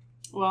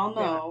 Well,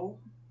 no.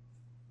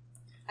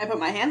 Yeah. I put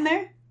my hand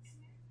there.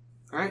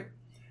 All right.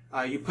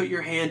 You put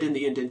your hand in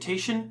the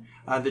indentation.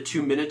 The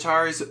 2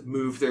 minotaurs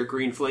move their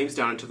green flames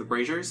down into the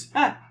braziers.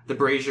 The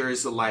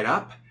braziers light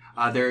up.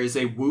 There is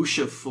a whoosh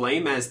of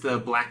flame as the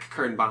black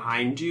curtain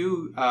behind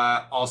you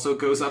also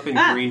goes up in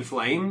green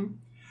flame.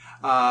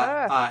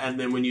 And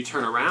then when you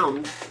turn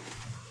around,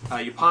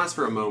 you pause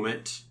for a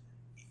moment.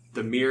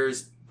 The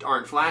mirrors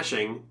aren't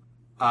flashing.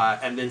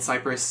 And then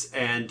Cypress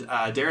and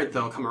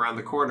Darenthil come around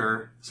the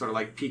corner, sort of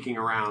like peeking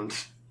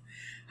around.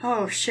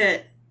 Oh,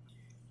 shit.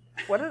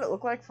 What did it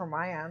look like from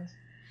my end?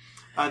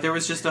 There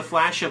was just a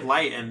flash of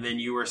light, and then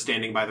you were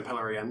standing by the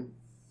pillar again.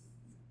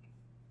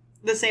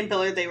 The same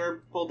pillar they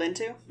were pulled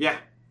into? Yeah.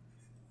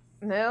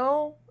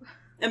 No.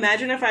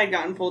 Imagine if I had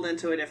gotten pulled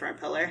into a different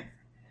pillar.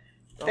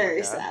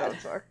 Very sad. That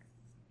would suck.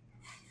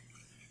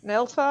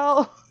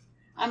 Niltel?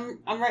 I'm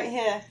right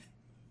here.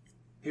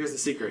 Here's the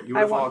secret. You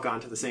would have all gone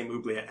to the same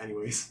oubliette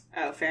anyways.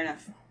 Oh, fair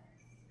enough.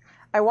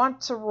 I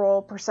want to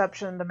roll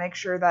perception to make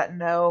sure that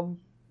no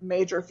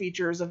major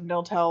features of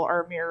Niltel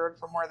are mirrored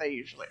from where they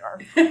usually are.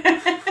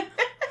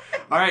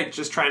 Alright,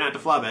 just try not to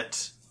flub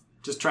it.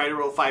 Just try to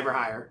roll 5 or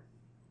higher.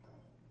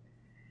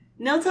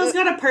 Niltel's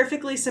got a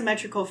perfectly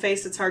symmetrical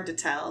face, it's hard to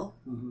tell.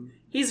 Mm-hmm.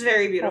 He's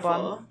very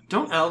beautiful.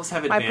 Don't elves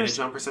have advantage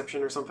on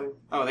perception or something?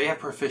 Oh, they have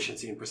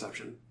proficiency in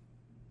perception.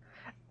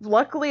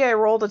 Luckily, I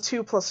rolled a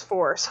 2 +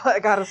 4, so I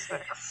got a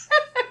 6.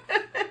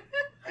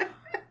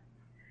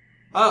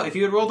 Oh, if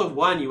you had rolled a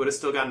 1, you would have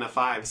still gotten a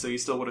 5, so you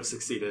still would have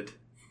succeeded.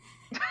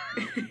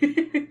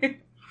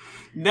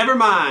 Never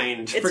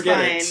mind. It's Forget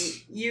fine.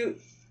 it. You,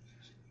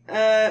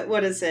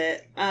 what is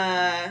it?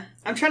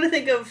 I'm trying to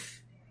think of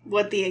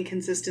what the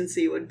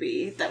inconsistency would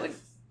be that would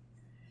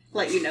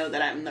let you know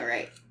that I'm the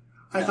right.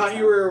 I thought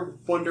you were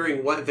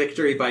wondering what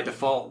victory by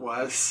default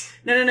was.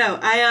 No.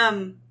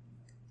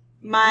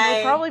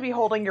 You'll probably be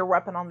holding your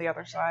weapon on the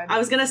other side. I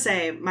was gonna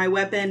say, my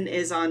weapon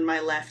is on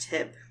my left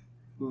hip.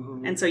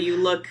 Mm-hmm. And so you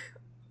look,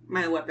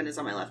 my weapon is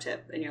on my left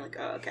hip, and you're like,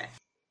 oh, okay.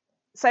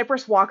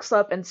 Cypress walks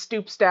up and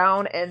stoops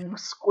down and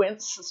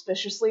squints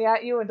suspiciously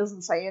at you and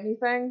doesn't say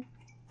anything.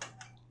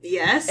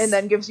 Yes. And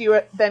then gives you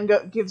a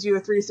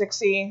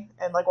 360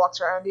 and like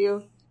walks around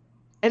you.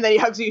 And then he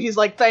hugs you. He's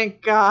like,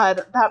 "Thank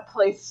God, that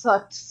place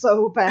sucked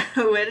so bad."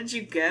 Where did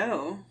you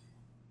go?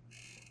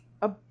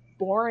 A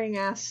boring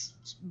ass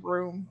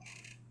room.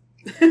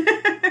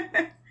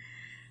 I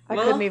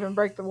couldn't even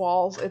break the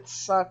walls. It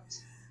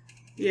sucked.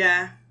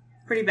 Yeah,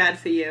 pretty bad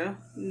for you.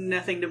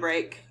 Nothing to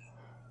break.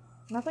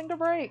 Nothing to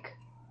break.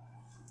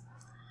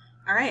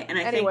 All right, and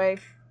anyway,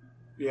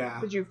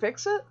 yeah. Did you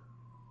fix it?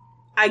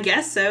 I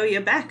guess so.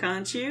 You're back,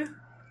 aren't you?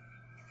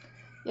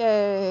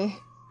 Yay.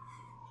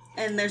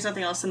 And there's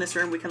nothing else in this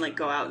room. We can like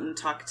go out and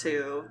talk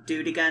to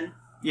Dude again.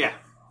 Yeah.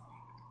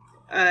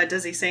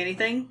 Does he say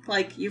anything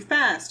like you've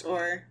passed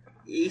or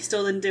you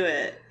still didn't do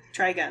it?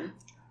 Try again.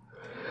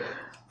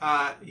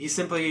 He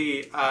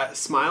simply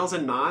smiles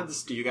and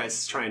nods. Do you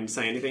guys try and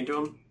say anything to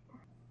him?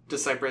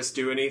 Does Cypress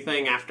do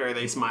anything after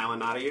they smile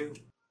and nod at you?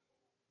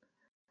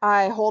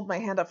 I hold my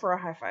hand up for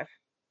a high five.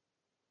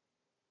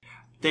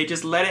 They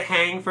just let it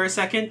hang for a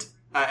second,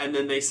 and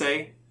then they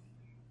say,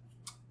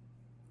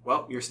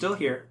 "Well, you're still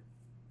here."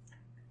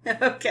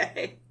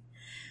 Okay.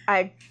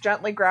 I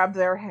gently grab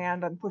their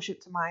hand and push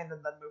it to mine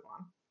and then move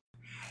on.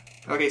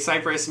 Okay,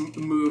 Cypress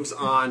moves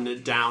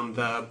on down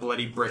the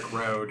bloody brick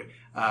road,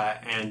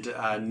 and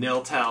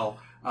Niltel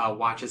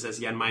watches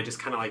as Yenmai just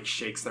kind of like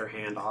shakes their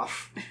hand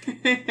off.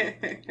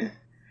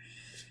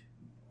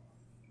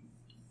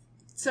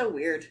 So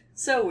weird.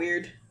 So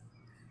weird.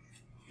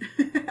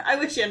 I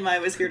wish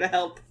Yenmai was here to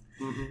help.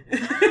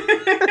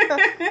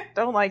 Mm-hmm.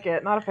 Don't like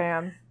it. Not a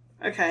fan.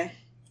 Okay.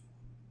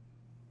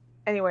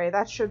 Anyway,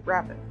 that should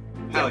wrap it.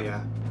 Hell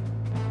yeah.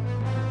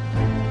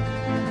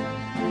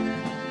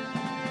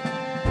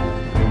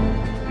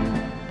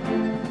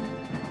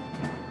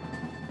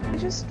 I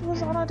just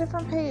was on a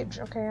different page.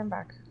 Okay, I'm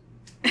back.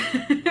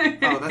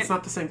 Oh, that's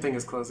not the same thing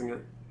as closing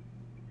it.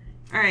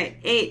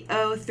 Alright,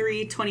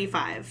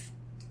 8:03:25.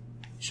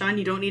 Sean,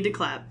 you don't need to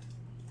clap.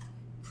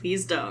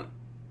 Please don't.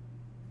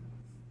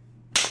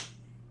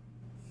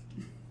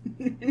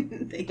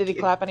 Did he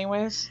clap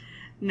anyways?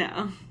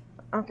 No.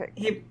 Okay.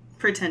 He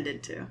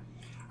pretended to.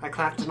 I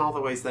clapped in all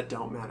the ways that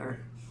don't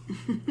matter.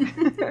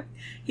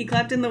 He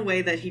clapped in the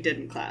way that he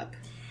didn't clap.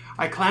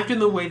 I clapped in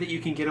the way that you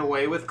can get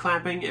away with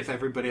clapping if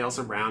everybody else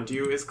around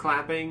you is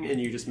clapping and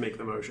you just make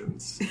the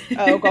motions.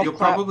 Oh, golf You'll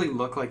clap. probably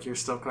look like you're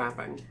still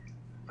clapping.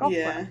 Golf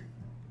Yeah. clap.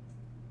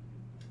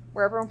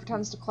 Where everyone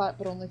pretends to clap,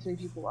 but only 3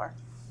 people are.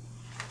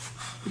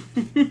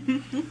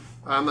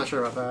 I'm not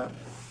sure about that.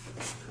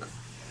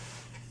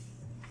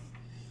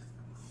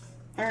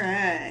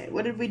 Alright,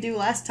 what did we do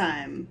last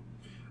time?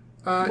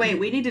 Uh, Wait,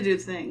 we need to do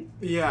the thing.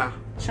 Yeah.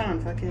 Sean,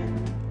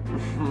 fucking...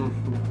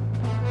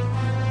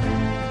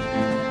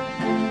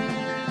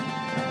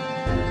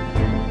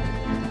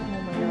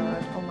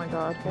 Oh my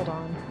god, hold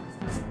on.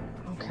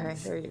 Okay,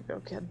 there you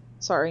go, kid.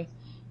 Sorry.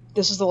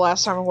 This is the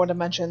last time I want to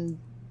mention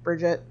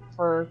Bridget,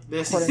 for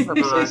This recording is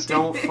purposes. not.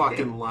 Don't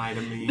fucking lie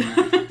to me.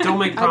 Don't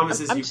make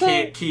promises I'm you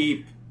saying- can't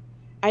keep.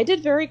 I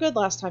did very good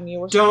last time. You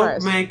were Don't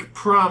surprised. make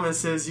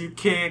promises you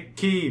can't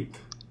keep.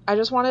 I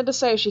just wanted to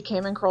say she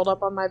came and curled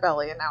up on my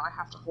belly, and now I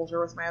have to hold her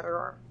with my other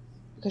arm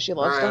because she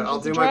loves Alright, Dungeons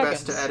I'll do and my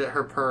Dragons. best to edit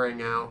her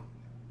purring out.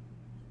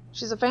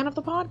 She's a fan of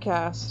the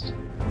podcast.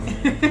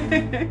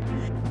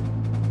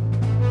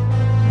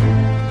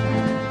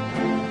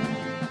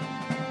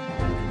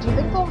 Do you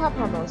think they'll have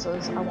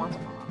mimosas? I want a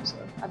mimosa.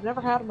 I've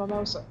never had a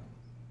mimosa.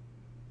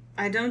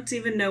 I don't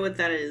even know what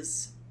that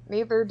is.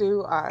 Neither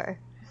do I.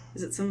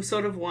 Is it some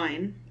sort of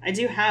wine? I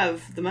do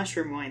have the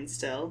mushroom wine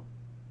still.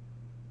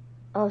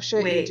 Oh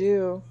shit, Wait. you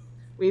do.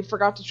 We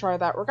forgot to try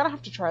that. We're gonna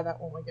have to try that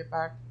when we get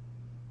back.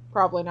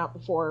 Probably not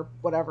before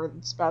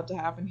whatever's about to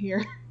happen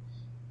here.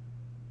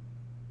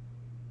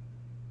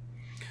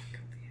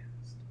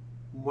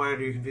 What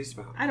are you confused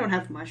about? I don't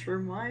have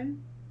mushroom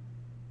wine.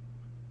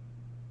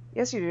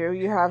 Yes, you do.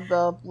 You have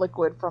the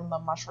liquid from the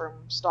mushroom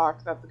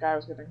stock that the guy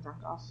was getting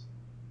drunk off.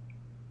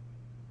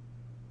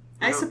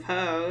 I No.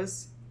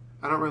 suppose.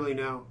 I don't really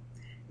know.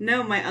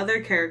 No, my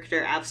other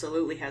character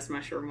absolutely has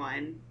mushroom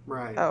wine.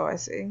 Right. Oh, I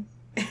see.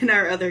 In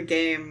our other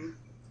game,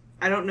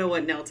 I don't know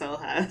what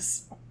Niltel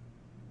has.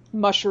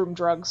 Mushroom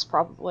drugs,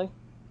 probably.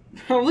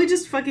 Probably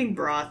just fucking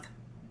broth.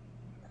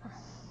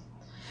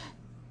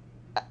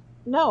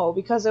 No,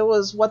 because it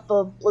was what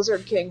the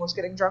Blizzard King was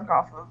getting drunk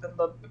off of in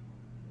the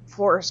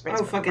forest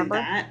basement. Oh, fucking remember?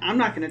 that. I'm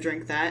not gonna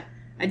drink that.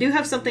 I do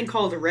have something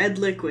called Red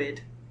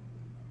Liquid.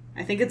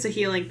 I think it's a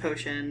healing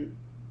potion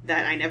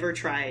that I never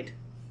tried.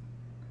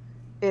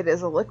 It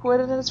is a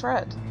liquid and it's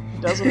red.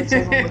 It does what it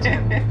says on the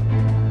tin.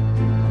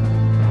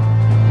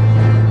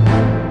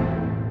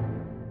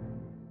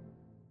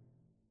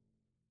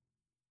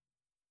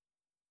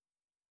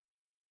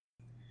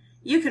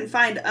 You can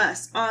find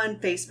us on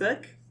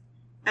Facebook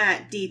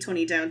at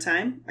D20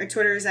 Downtime. Our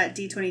Twitter is at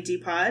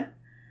D20DPod.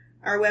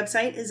 Our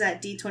website is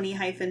at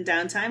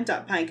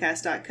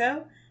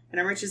d20-downtime.pinecast.co. And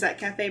our merch is at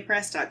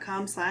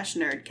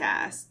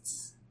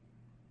cafepress.com/nerdcasts.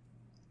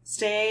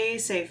 Stay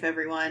safe,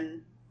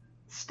 everyone.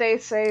 Stay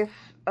safe.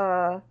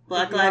 Black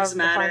if you Lives have the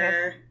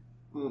Matter.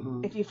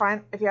 Mm-hmm. If you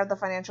have the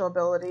financial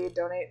ability,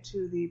 donate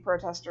to the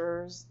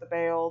protesters, the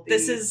bail, the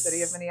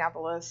city of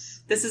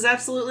Minneapolis. This is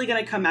absolutely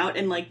going to come out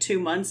in like 2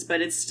 months,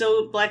 but it's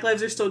still, Black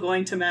lives are still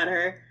going to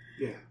matter.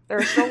 Yeah.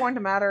 They're still going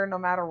to matter no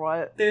matter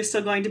what. There's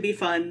still going to be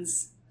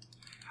funds.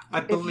 I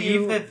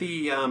believe that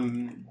the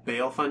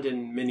bail fund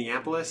in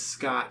Minneapolis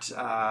got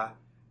a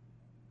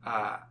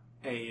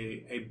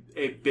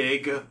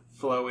big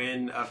flow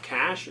in of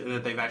cash, and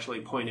that they've actually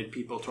pointed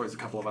people towards a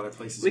couple of other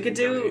places. We who could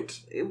can do,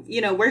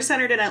 donate. we're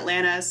centered in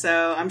Atlanta,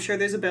 so I'm sure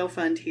there's a bail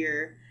fund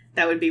here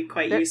that would be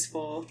quite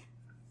useful.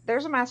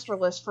 There's a master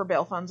list for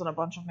bail funds in a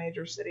bunch of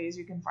major cities.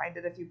 You can find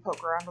it if you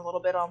poke around a little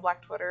bit on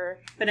Black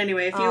Twitter. But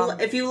anyway, if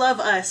you love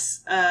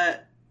us,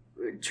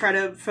 try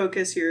to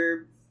focus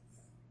your,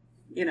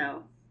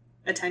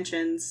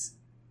 attentions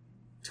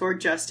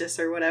toward justice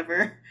or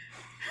whatever.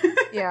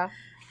 Yeah.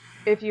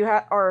 If you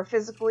are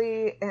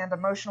physically and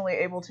emotionally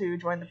able to,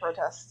 join the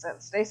protests,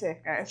 and stay safe,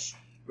 guys.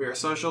 We are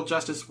social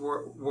justice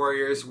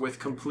warriors with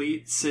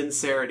complete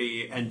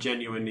sincerity and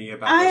genuinity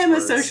about I those am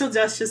words. a social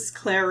justice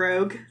Claire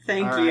Rogue.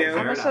 Thank All right, you. fair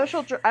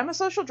I'm a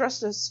social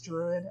justice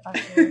druid.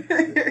 Actually.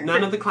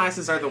 None of the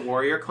classes are the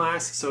warrior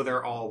class, so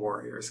they're all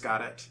warriors.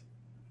 Got it?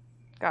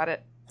 Got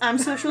it. I'm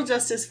social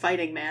justice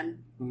fighting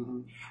man.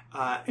 Mm-hmm.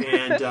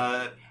 And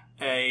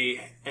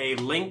a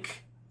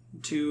link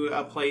to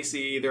a place,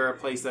 either a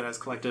place that has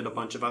collected a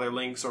bunch of other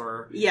links,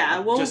 or Yeah,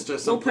 we'll put a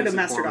someplace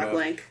Master Doc informative,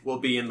 link. will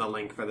be in the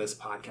link for this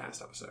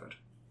podcast episode.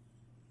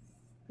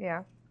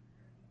 Yeah.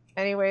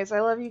 Anyways,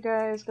 I love you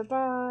guys.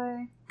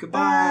 Goodbye.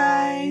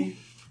 Goodbye.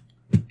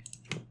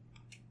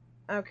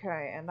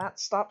 Okay, and that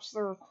stops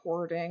the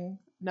recording.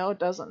 No, it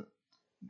doesn't.